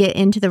then they get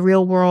into the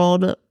real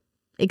world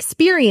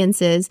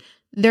experiences.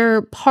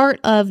 They're part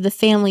of the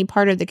family,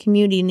 part of the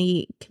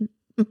community,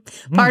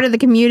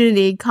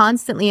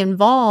 constantly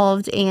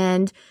involved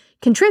and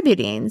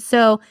contributing.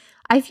 So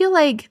I feel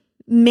like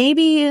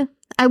maybe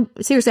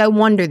I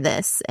wondered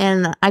this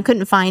and I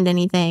couldn't find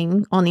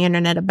anything on the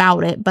internet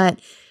about it, but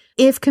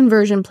if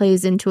conversion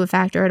plays into a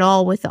factor at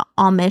all with the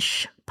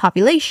Amish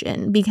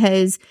population,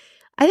 because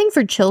I think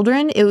for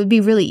children, it would be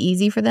really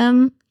easy for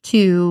them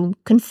to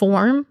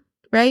conform,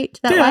 right?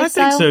 To that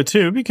lifestyle. I think so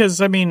too,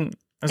 because I mean,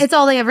 it's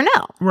all they ever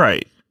know.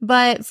 Right.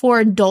 But for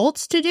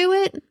adults to do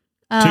it,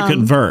 to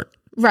convert.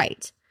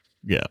 Right.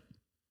 Yeah.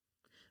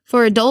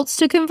 For adults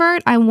to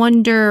convert, I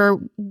wonder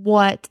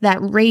what that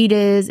rate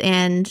is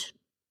and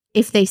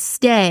if they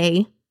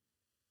stay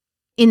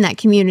in that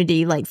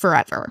community like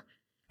forever.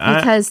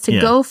 Because to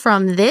go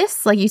from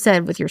this, like you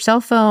said, with your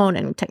cell phone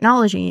and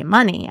technology and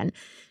money, and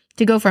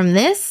to go from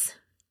this.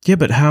 Yeah,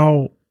 but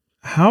how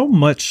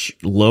much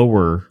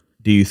lower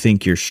do you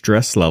think your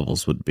stress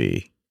levels would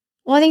be?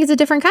 Well, I think it's a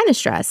different kind of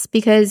stress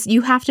because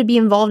you have to be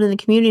involved in the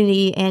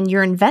community and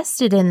you're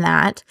invested in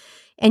that.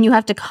 And you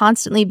have to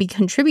constantly be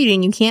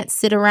contributing. You can't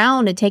sit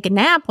around and take a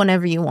nap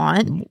whenever you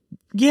want.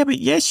 Yeah, but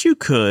yes, you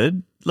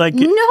could. Like,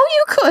 no,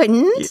 you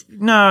couldn't.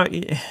 No.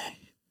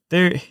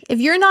 If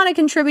you're not a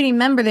contributing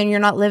member, then you're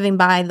not living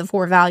by the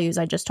 4 values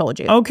I just told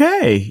you.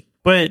 Okay,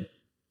 but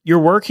you're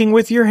working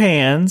with your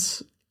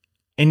hands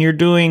and you're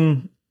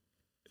doing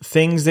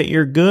things that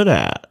you're good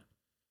at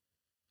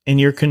and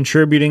you're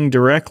contributing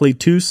directly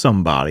to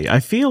somebody.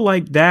 I feel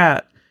like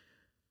that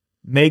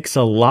makes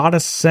a lot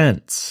of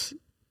sense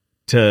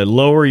to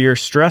lower your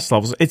stress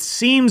levels. It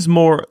seems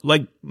more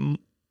like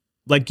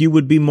you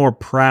would be more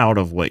proud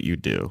of what you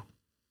do.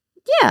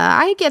 Yeah,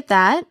 I get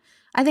that.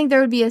 I think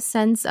there would be a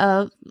sense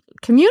of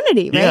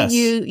community, right? Yes.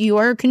 You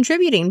are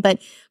contributing. But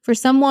for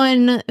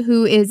someone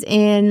who is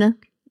in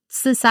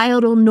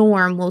societal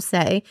norm, we'll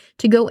say,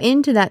 to go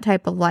into that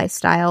type of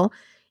lifestyle,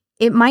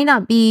 it might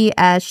not be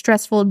as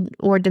stressful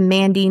or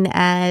demanding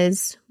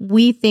as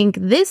we think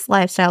this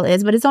lifestyle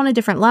is, but it's on a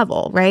different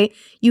level, right?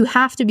 You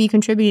have to be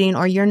contributing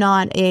or you're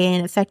not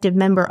an effective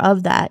member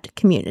of that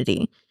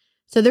community.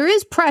 So there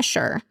is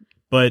pressure.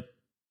 But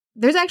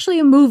there's actually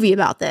a movie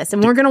about this,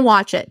 and we're going to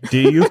watch it. do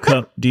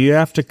you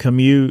have to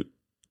commute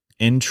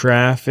in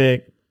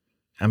traffic?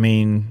 I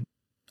mean,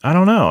 I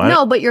don't know.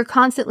 No, but you're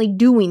constantly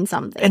doing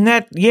something. And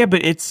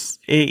but It's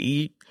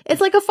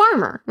like a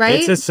farmer, right?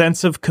 It's a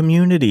sense of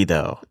community,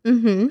 though.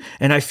 Mm-hmm.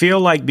 And I feel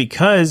like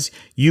because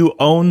you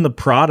own the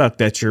product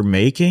that you're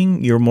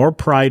making, you're more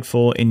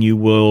prideful and you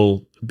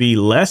will be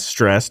less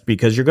stressed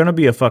because you're going to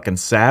be a fucking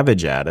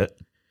savage at it.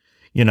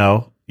 You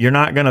know, you're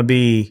not going to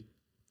be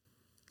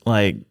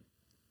like,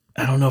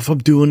 I don't know if I'm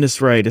doing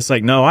this right. It's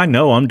like, no, I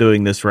know I'm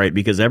doing this right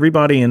because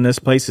everybody in this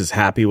place is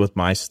happy with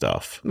my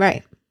stuff.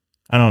 Right.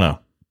 I don't know.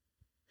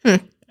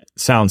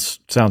 Sounds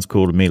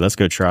cool to me. Let's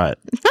go try it.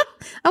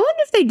 I wonder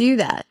if they do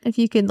that. If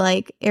you could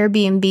like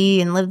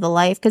Airbnb and live the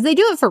life. Because they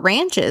do it for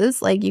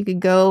ranches. Like you could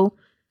go.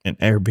 An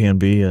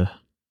Airbnb.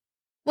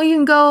 Well, you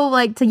can go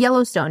like to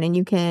Yellowstone and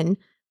you can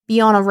be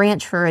on a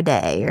ranch for a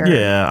day. Or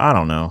Yeah, I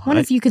don't know. What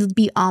if you could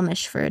be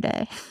Amish for a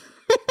day?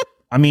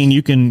 I mean,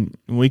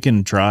 we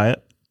can try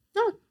it.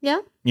 Oh, yeah.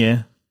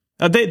 Yeah.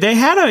 They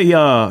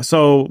had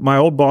so my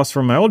old boss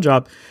from my old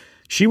job,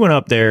 she went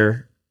up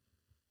there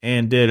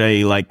and did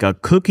a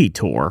cookie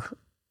tour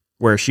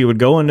where she would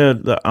go into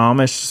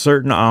the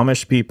certain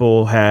Amish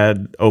people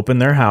had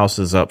opened their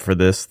houses up for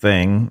this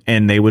thing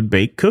and they would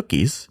bake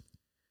cookies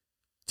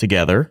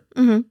together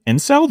and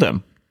sell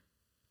them.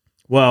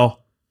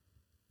 Well,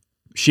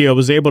 she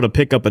was able to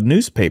pick up a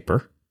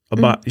newspaper.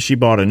 She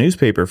bought a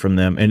newspaper from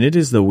them, and it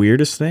is the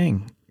weirdest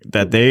thing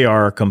that they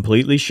are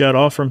completely shut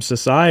off from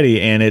society.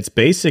 And it's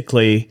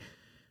basically,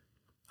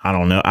 I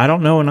don't know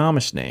an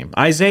Amish name.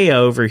 Isaiah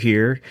over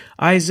here.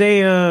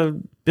 Isaiah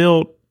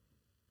built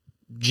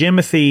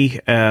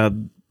Jimothy a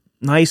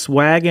nice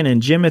wagon,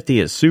 and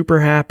Jimothy is super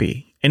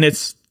happy. And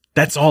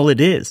that's all it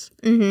is.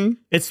 Mm-hmm.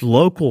 It's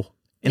local.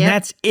 And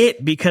that's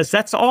it, because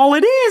that's all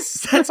it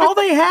is. That's all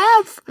they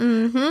have.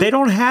 Mm-hmm. They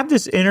don't have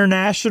this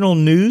international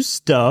news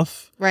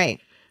stuff.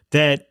 Right.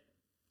 That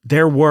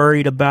they're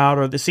worried about,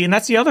 and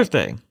that's the other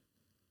thing.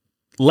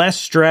 Less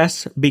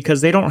stress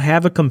because they don't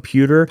have a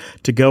computer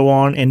to go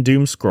on and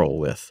doom scroll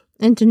with.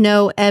 And to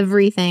know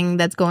everything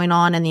that's going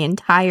on in the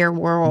entire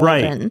world.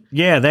 Right.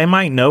 Yeah, they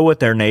might know what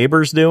their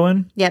neighbor's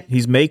doing. Yep.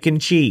 He's making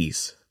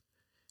cheese.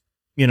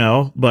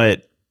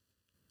 But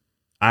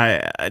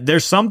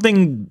there's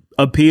something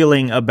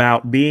appealing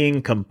about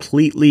being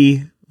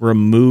completely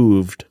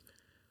removed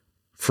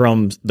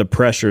from the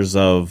pressures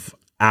of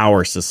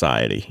our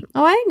society.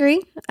 Oh, I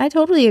agree. I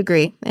totally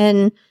agree.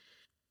 And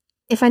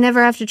if I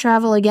never have to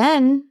travel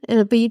again,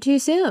 it'll be too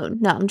soon.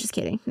 No, I'm just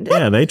kidding.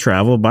 Yeah, they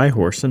travel by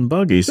horse and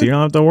buggy, so you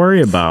don't have to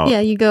worry about. Yeah,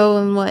 you go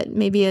in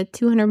maybe a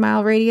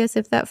 200-mile radius,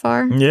 if that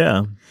far?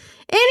 Yeah.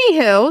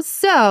 Anywho,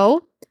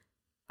 so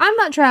I'm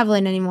not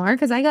traveling anymore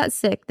because I got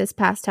sick this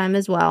past time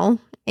as well.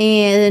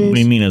 And What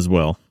do you mean as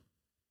well?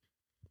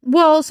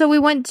 Well, so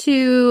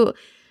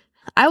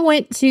I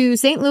went to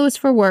St. Louis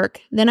for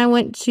work. Then I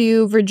went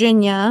to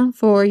Virginia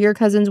for your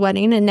cousin's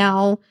wedding, and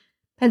now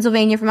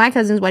Pennsylvania for my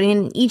cousin's wedding.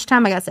 And each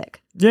time I got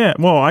sick. Yeah,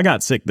 well, I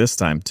got sick this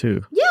time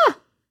too. Yeah,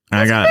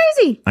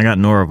 crazy. I got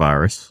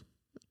norovirus.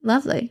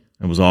 Lovely.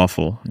 It was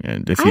awful.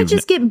 And I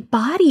just get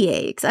body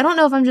aches. I don't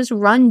know if I'm just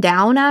run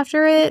down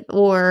after it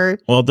or.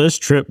 Well, this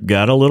trip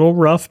got a little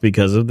rough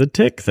because of the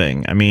tick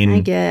thing. I mean, I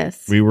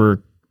guess we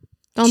were.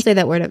 Don't say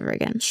that word ever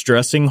again.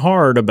 Stressing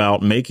hard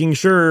about making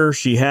sure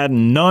she had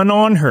none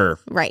on her.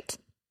 Right.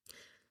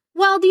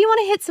 Well, do you want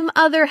to hit some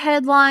other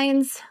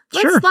headlines?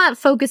 Sure. Let's not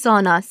focus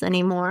on us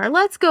anymore.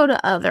 Let's go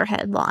to other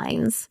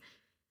headlines.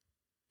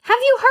 Have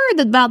you heard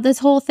about this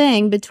whole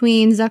thing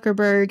between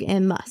Zuckerberg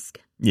and Musk?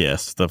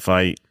 Yes, the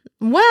fight.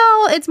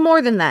 Well, it's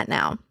more than that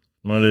now.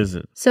 What is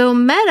it? So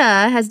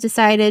Meta has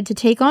decided to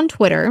take on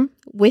Twitter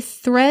with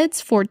Threads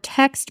for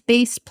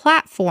text-based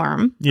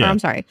platform. Yeah. I'm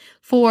sorry,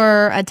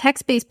 for a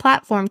text-based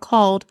platform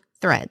called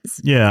Threads.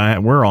 Yeah,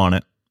 we're on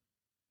it.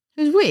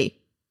 Who's we?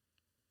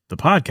 The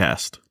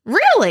podcast.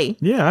 Really?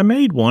 Yeah, I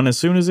made one as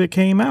soon as it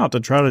came out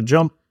to try to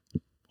jump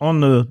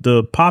on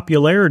the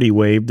popularity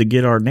wave to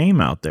get our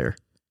name out there.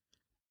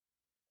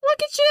 Look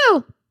at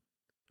you.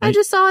 I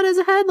just saw it as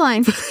a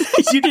headline.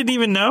 You didn't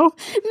even know?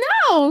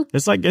 No.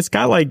 It's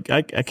got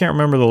I can't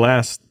remember the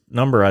last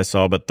number I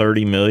saw, but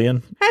 30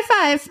 million.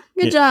 High five.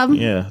 Good job.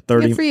 Yeah,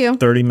 30, Good for you.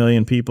 30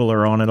 million people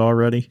are on it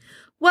already.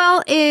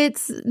 Well,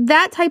 it's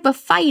that type of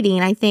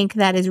fighting, I think,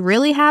 that is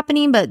really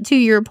happening. But to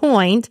your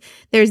point,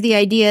 there's the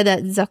idea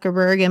that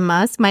Zuckerberg and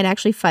Musk might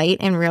actually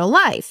fight in real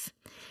life.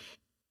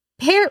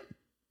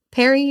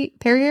 Perrier.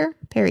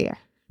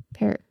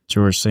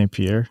 George St.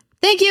 Pierre.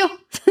 Thank you.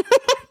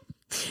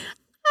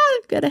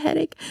 I've got a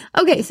headache.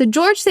 Okay, so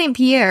George St.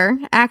 Pierre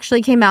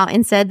actually came out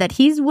and said that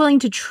he's willing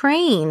to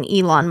train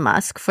Elon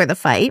Musk for the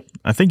fight.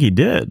 I think he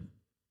did.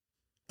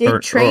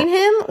 Train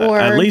him or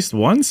at least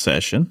one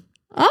session.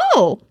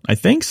 Oh, I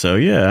think so.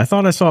 Yeah, I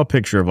thought I saw a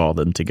picture of all of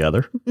them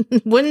together.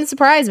 Wouldn't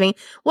surprise me.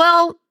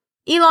 Well,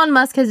 Elon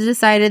Musk has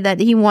decided that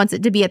he wants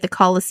it to be at the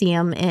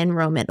Colosseum in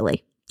Rome,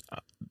 Italy.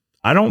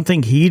 I don't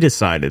think he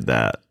decided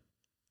that.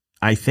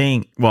 I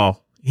think,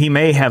 well, he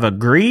may have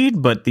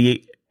agreed, but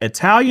the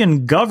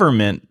Italian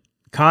government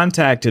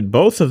contacted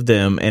both of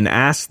them and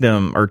asked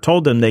them or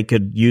told them they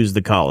could use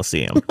the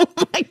Colosseum.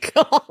 Oh my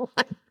God.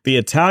 The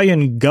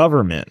Italian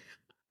government.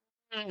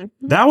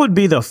 That would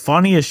be the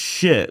funniest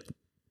shit.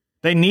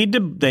 They need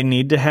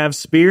to have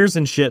spears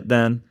and shit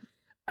then.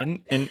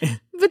 And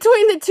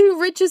between the two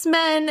richest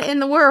men in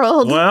the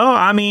world. Well,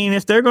 I mean,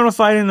 if they're going to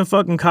fight in the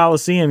fucking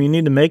Colosseum, you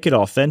need to make it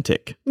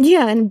authentic.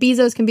 Yeah, and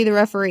Bezos can be the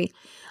referee.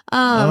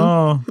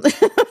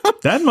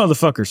 That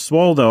motherfucker's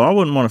swole, though. I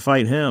wouldn't want to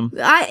fight him.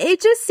 It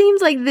just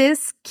seems like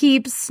this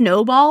keeps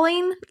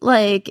snowballing.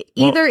 Like,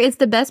 either it's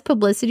the best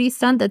publicity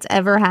stunt that's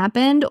ever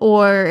happened,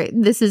 or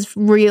this is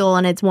real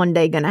and it's one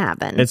day going to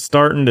happen. It's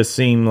starting to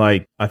seem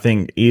like, I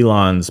think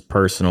Elon's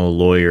personal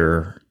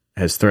lawyer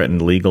has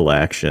threatened legal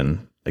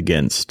action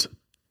against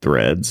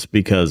Threads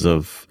because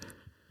of,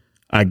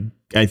 I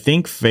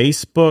think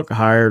Facebook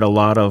hired a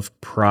lot of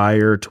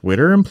prior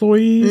Twitter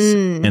employees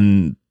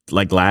and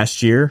like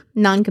last year.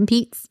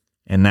 Non-competes.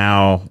 And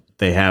now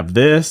they have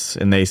this,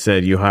 and they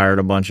said you hired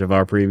a bunch of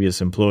our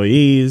previous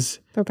employees.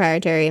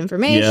 Proprietary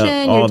information.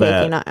 Yep, all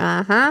taking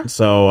that.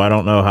 So I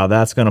don't know how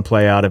that's going to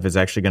play out, if it's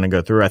actually going to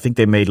go through. I think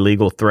they made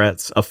legal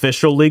threats,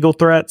 official legal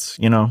threats,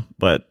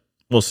 but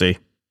we'll see.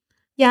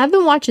 Yeah, I've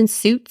been watching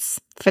Suits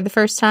for the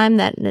first time,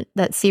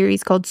 that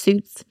series called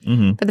Suits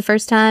for the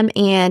first time,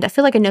 and I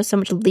feel like I know so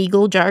much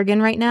legal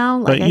jargon right now.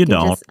 Like, but you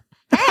don't.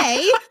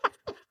 Hey!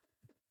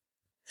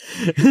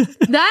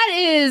 That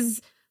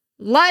is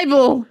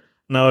libel.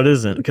 No, it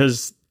isn't,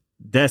 because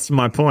that's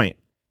my point.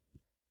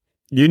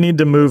 You need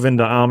to move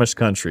into Amish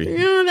country.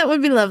 Yeah, that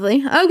would be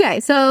lovely. Okay,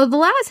 so the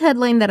last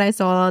headline that I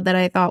saw that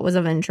I thought was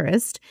of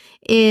interest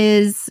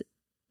is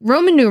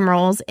Roman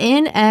numerals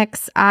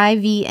NXIVM,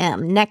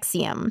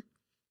 Nexium.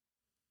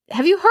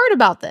 Have you heard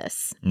about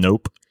this?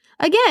 Nope.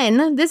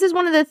 Again, this is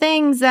one of the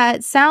things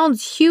that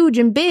sounds huge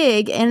and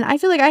big, and I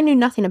feel like I knew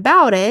nothing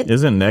about it.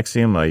 Isn't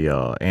Nexium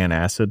a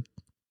antacid?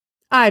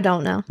 I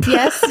don't know.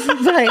 Yes,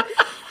 but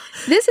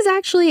this is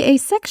actually a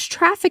sex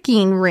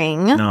trafficking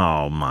ring.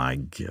 Oh, my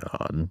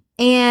God.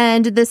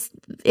 And this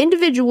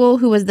individual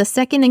who was the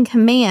second in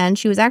command,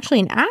 she was actually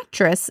an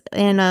actress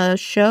in a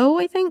show,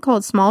 I think,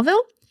 called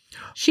Smallville.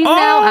 She's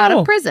now out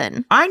of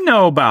prison. I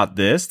know about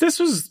this.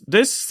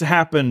 This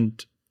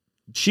happened.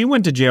 She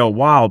went to jail a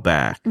while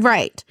back.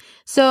 Right.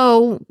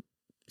 So,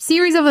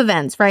 series of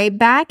events, right?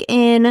 Back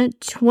in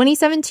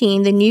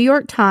 2017, the New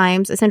York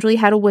Times essentially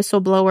had a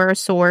whistleblower, a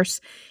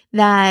source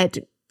that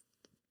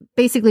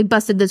basically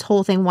busted this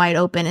whole thing wide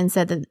open and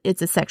said that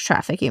it's a sex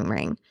trafficking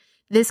ring.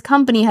 This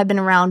company had been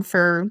around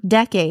for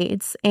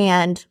decades,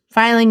 and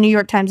finally New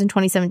York Times in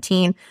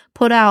 2017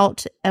 put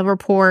out a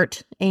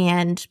report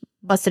and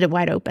busted it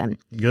wide open.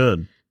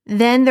 Good.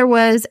 Then there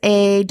was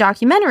a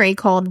documentary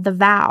called The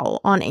Vow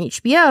on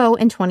HBO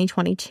in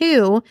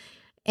 2022,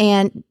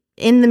 and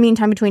in the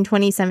meantime, between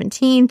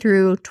 2017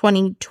 through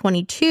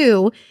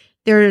 2022,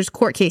 there's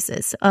court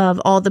cases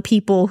of all the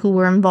people who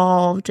were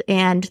involved,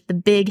 and the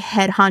big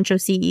head honcho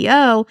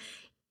CEO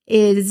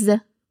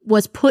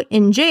was put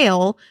in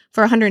jail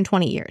for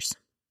 120 years.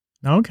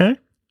 Okay.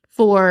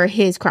 For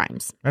his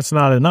crimes. That's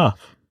not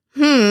enough.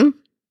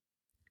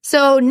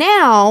 So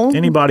now...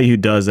 Anybody who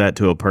does that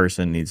to a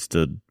person needs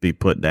to be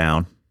put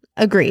down.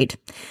 Agreed.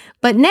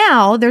 But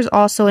now there's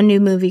also a new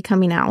movie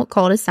coming out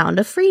called A Sound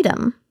of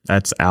Freedom.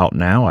 That's out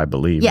now, I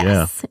believe.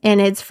 Yes. Yeah. And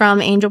it's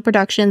from Angel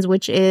Productions,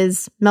 which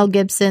is Mel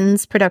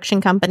Gibson's production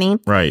company.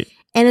 Right.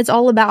 And it's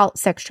all about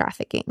sex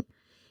trafficking.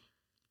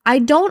 I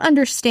don't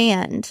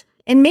understand.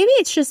 And maybe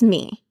it's just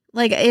me.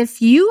 Like,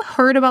 if you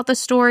heard about the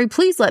story,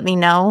 please let me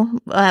know,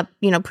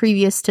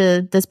 previous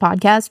to this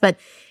podcast. But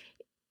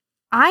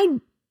I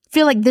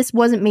feel like this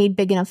wasn't made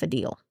big enough a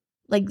deal.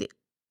 Like,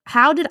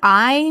 how did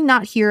I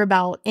not hear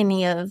about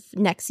any of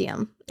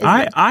Nexium?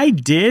 I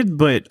did,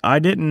 but I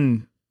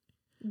didn't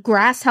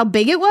grasp how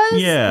big it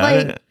was.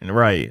 Yeah,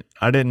 right.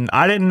 I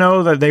didn't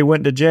know that they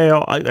went to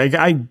jail.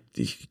 I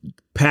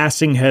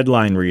passing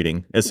headline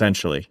reading,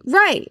 essentially.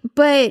 Right,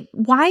 but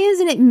why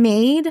isn't it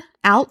made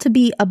out to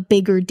be a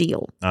bigger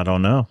deal? I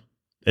don't know.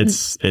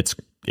 It's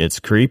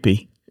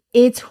creepy.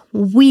 It's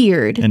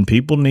weird, and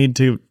people need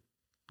to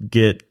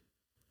get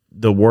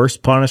the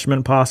worst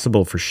punishment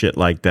possible for shit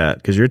like that,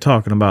 because you're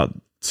talking about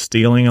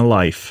stealing a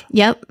life.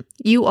 Yep,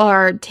 you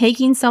are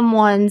taking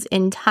someone's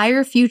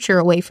entire future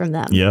away from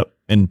them. Yep.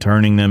 And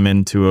turning them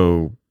into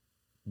a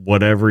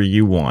whatever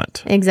you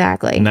want.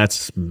 Exactly. And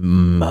that's,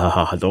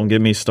 don't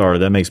get me started.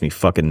 That makes me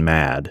fucking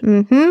mad.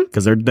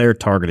 Because they're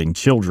targeting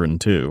children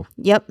too.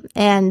 Yep.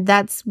 And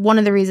that's one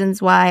of the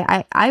reasons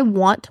why I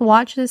want to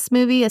watch this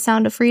movie, A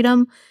Sound of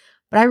Freedom,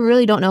 but I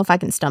really don't know if I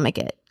can stomach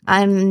it.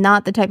 I'm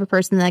not the type of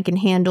person that can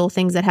handle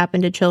things that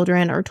happen to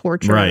children or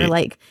torture. Right. Or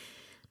like,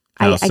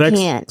 Now, I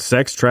can't.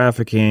 Sex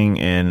trafficking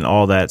and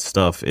all that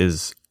stuff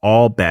is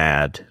all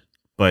bad,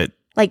 but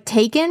Like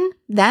Taken,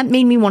 that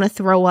made me want to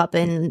throw up,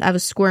 and I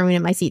was squirming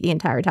in my seat the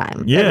entire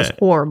time. Yeah. It was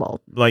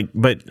horrible. like,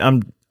 but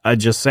I'm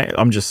just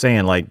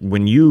saying, like,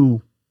 when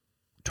you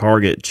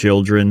target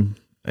children,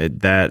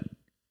 that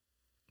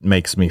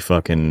makes me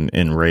fucking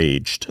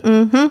enraged.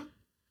 Mm-hmm.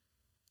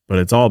 But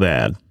it's all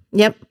bad.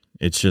 Yep.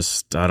 It's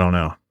just, I don't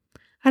know.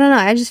 I don't know.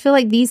 I just feel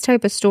like these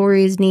type of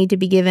stories need to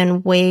be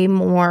given way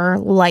more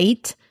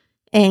light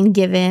and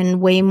given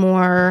way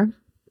more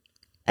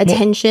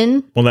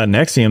attention. Well, that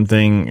Nexium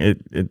thing,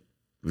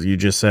 you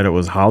just said it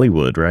was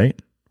Hollywood, right?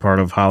 Part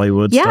of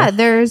Hollywood Yeah, stuff?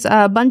 there's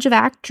a bunch of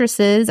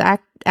actresses,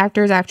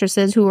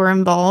 actresses who were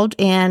involved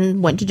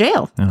and went to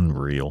jail.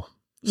 Unreal.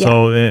 Yeah.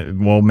 So,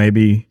 well,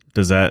 maybe,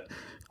 does that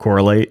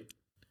correlate?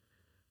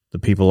 The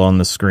people on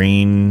the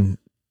screen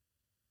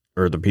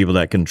or the people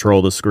that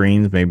control the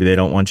screens, maybe they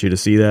don't want you to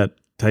see that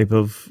type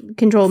of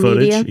Control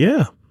footage. media.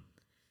 Yeah.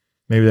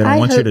 Maybe they don't I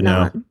want you hope to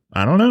not. know.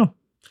 I don't know.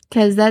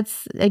 Because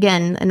that's,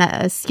 again,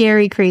 a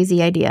scary,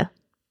 crazy idea.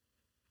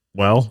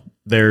 Well,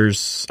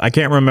 I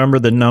can't remember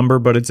the number,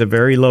 but it's a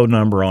very low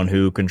number on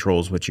who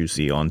controls what you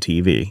see on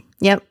TV.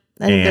 Yep.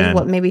 I think there's,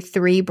 And maybe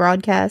 3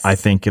 broadcasts? I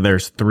think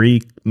there's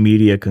 3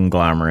 media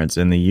conglomerates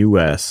in the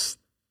U.S.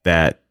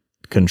 that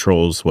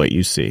controls what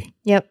you see.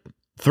 Yep.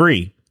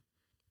 3.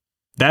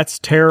 That's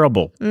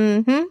terrible.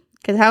 Mm-hmm.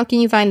 Because how can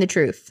you find the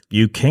truth?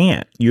 You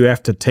can't. You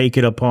have to take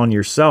it upon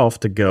yourself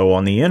to go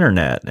on the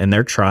internet. And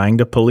they're trying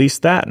to police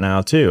that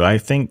now, too. I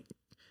think,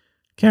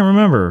 can't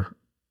remember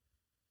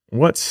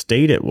what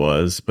state it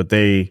was, but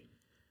they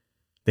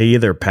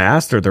either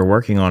passed or they're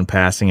working on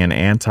passing an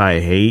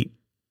anti-hate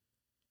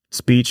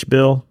speech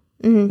bill.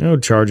 Mm-hmm. It'll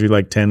charge you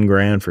like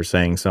 $10,000 for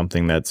saying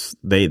something that's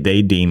they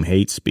deem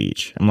hate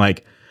speech. I'm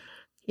like,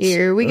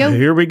 Here we go.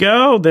 Here we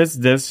go. This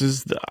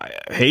is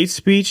hate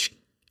speech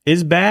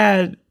is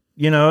bad.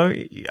 You know,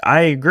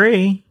 I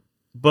agree,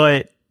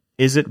 but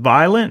is it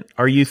violent?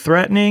 Are you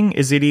threatening?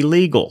 Is it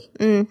illegal?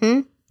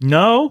 Mm-hmm.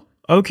 No?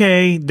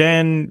 Okay,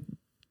 then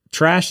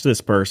trash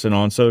this person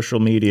on social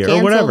media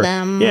Cancel or whatever.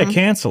 them. Yeah,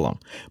 cancel them.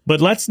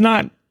 But let's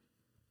not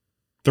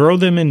throw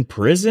them in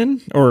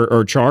prison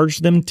or charge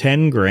them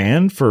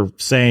 $10,000 for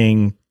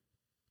saying,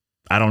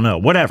 I don't know,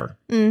 whatever.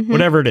 Mm-hmm.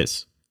 Whatever it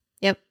is.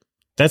 Yep.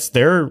 That's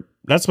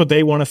what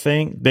they want to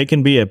think. They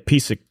can be a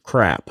piece of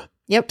crap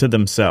Yep. to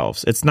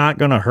themselves. It's not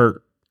going to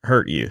hurt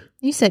you.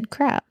 You said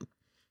crap.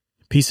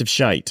 Piece of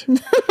shite.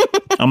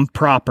 I'm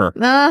proper.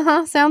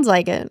 Uh-huh. Sounds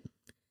like it.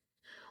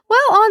 Well,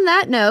 on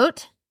that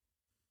note,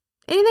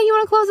 anything you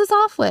want to close us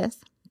off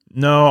with?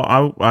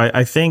 No,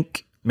 I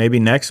think maybe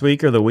next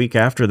week or the week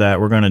after that,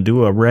 we're going to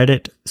do a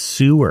Reddit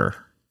sewer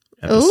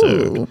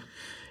episode. Ooh.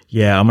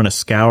 Yeah, I'm going to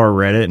scour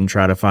Reddit and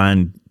try to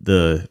find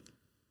the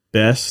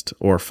best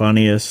or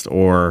funniest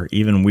or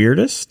even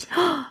weirdest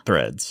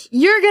threads.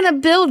 You're going to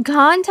build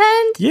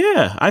content?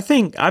 Yeah, I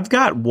think I've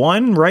got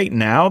one right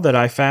now that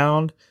I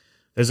found.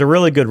 There's a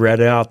really good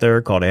Reddit out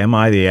there called Am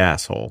I the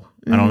Asshole?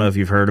 I don't know if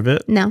you've heard of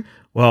it. No.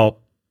 Well,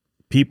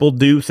 people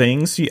do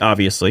things,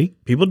 obviously.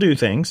 People do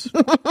things.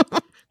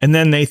 And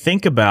then they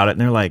think about it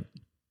and they're like,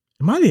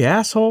 am I the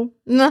asshole?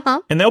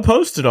 Uh-huh. And they'll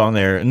post it on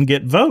there and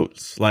get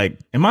votes. Like,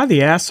 am I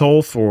the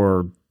asshole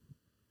for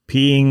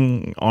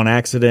peeing on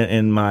accident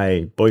in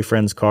my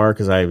boyfriend's car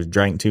because I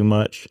drank too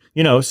much?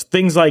 You know,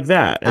 things like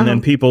that. And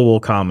then people will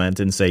comment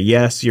and say,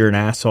 yes, you're an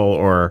asshole,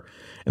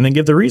 and then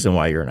give the reason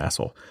why you're an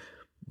asshole.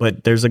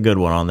 But there's a good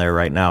one on there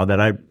right now that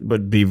I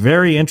would be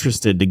very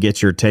interested to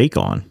get your take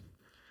on.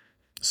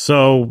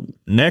 So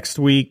next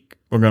week,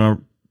 we're going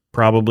to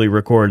probably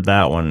record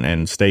that one,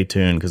 and stay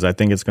tuned because I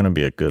think it's going to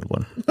be a good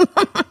one.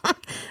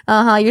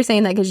 Uh-huh. You're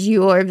saying that because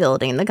you are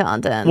building the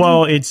content.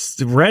 Well, it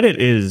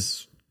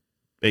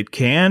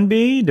can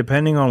be,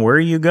 depending on where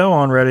you go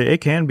on Reddit,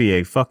 it can be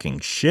a fucking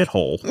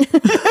shithole.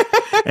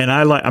 And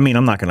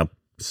I'm not going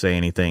to say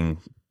anything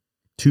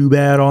too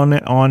bad on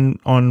it,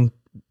 on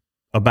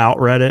about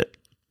Reddit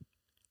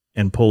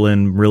and pull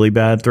in really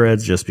bad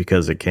threads just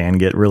because it can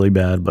get really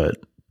bad, but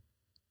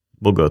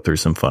we'll go through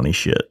some funny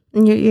shit.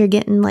 You're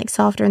getting like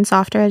softer and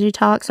softer as you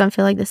talk, so I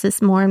feel like this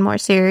is more and more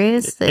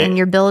serious, and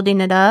you're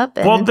building it up.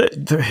 And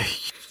well,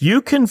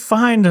 you can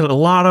find a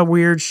lot of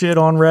weird shit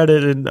on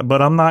Reddit,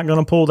 but I'm not going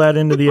to pull that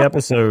into the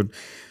episode.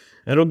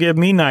 It'll give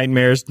me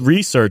nightmares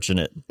researching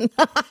it.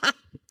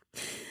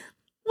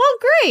 Well,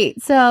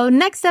 great. So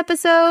next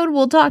episode,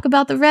 we'll talk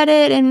about the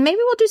Reddit, and maybe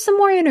we'll do some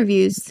more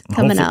interviews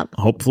coming up.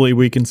 Hopefully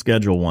we can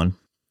schedule one.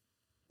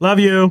 Love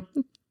you.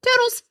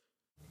 Toodles.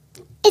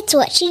 It's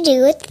what you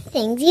do with the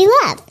things you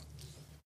love.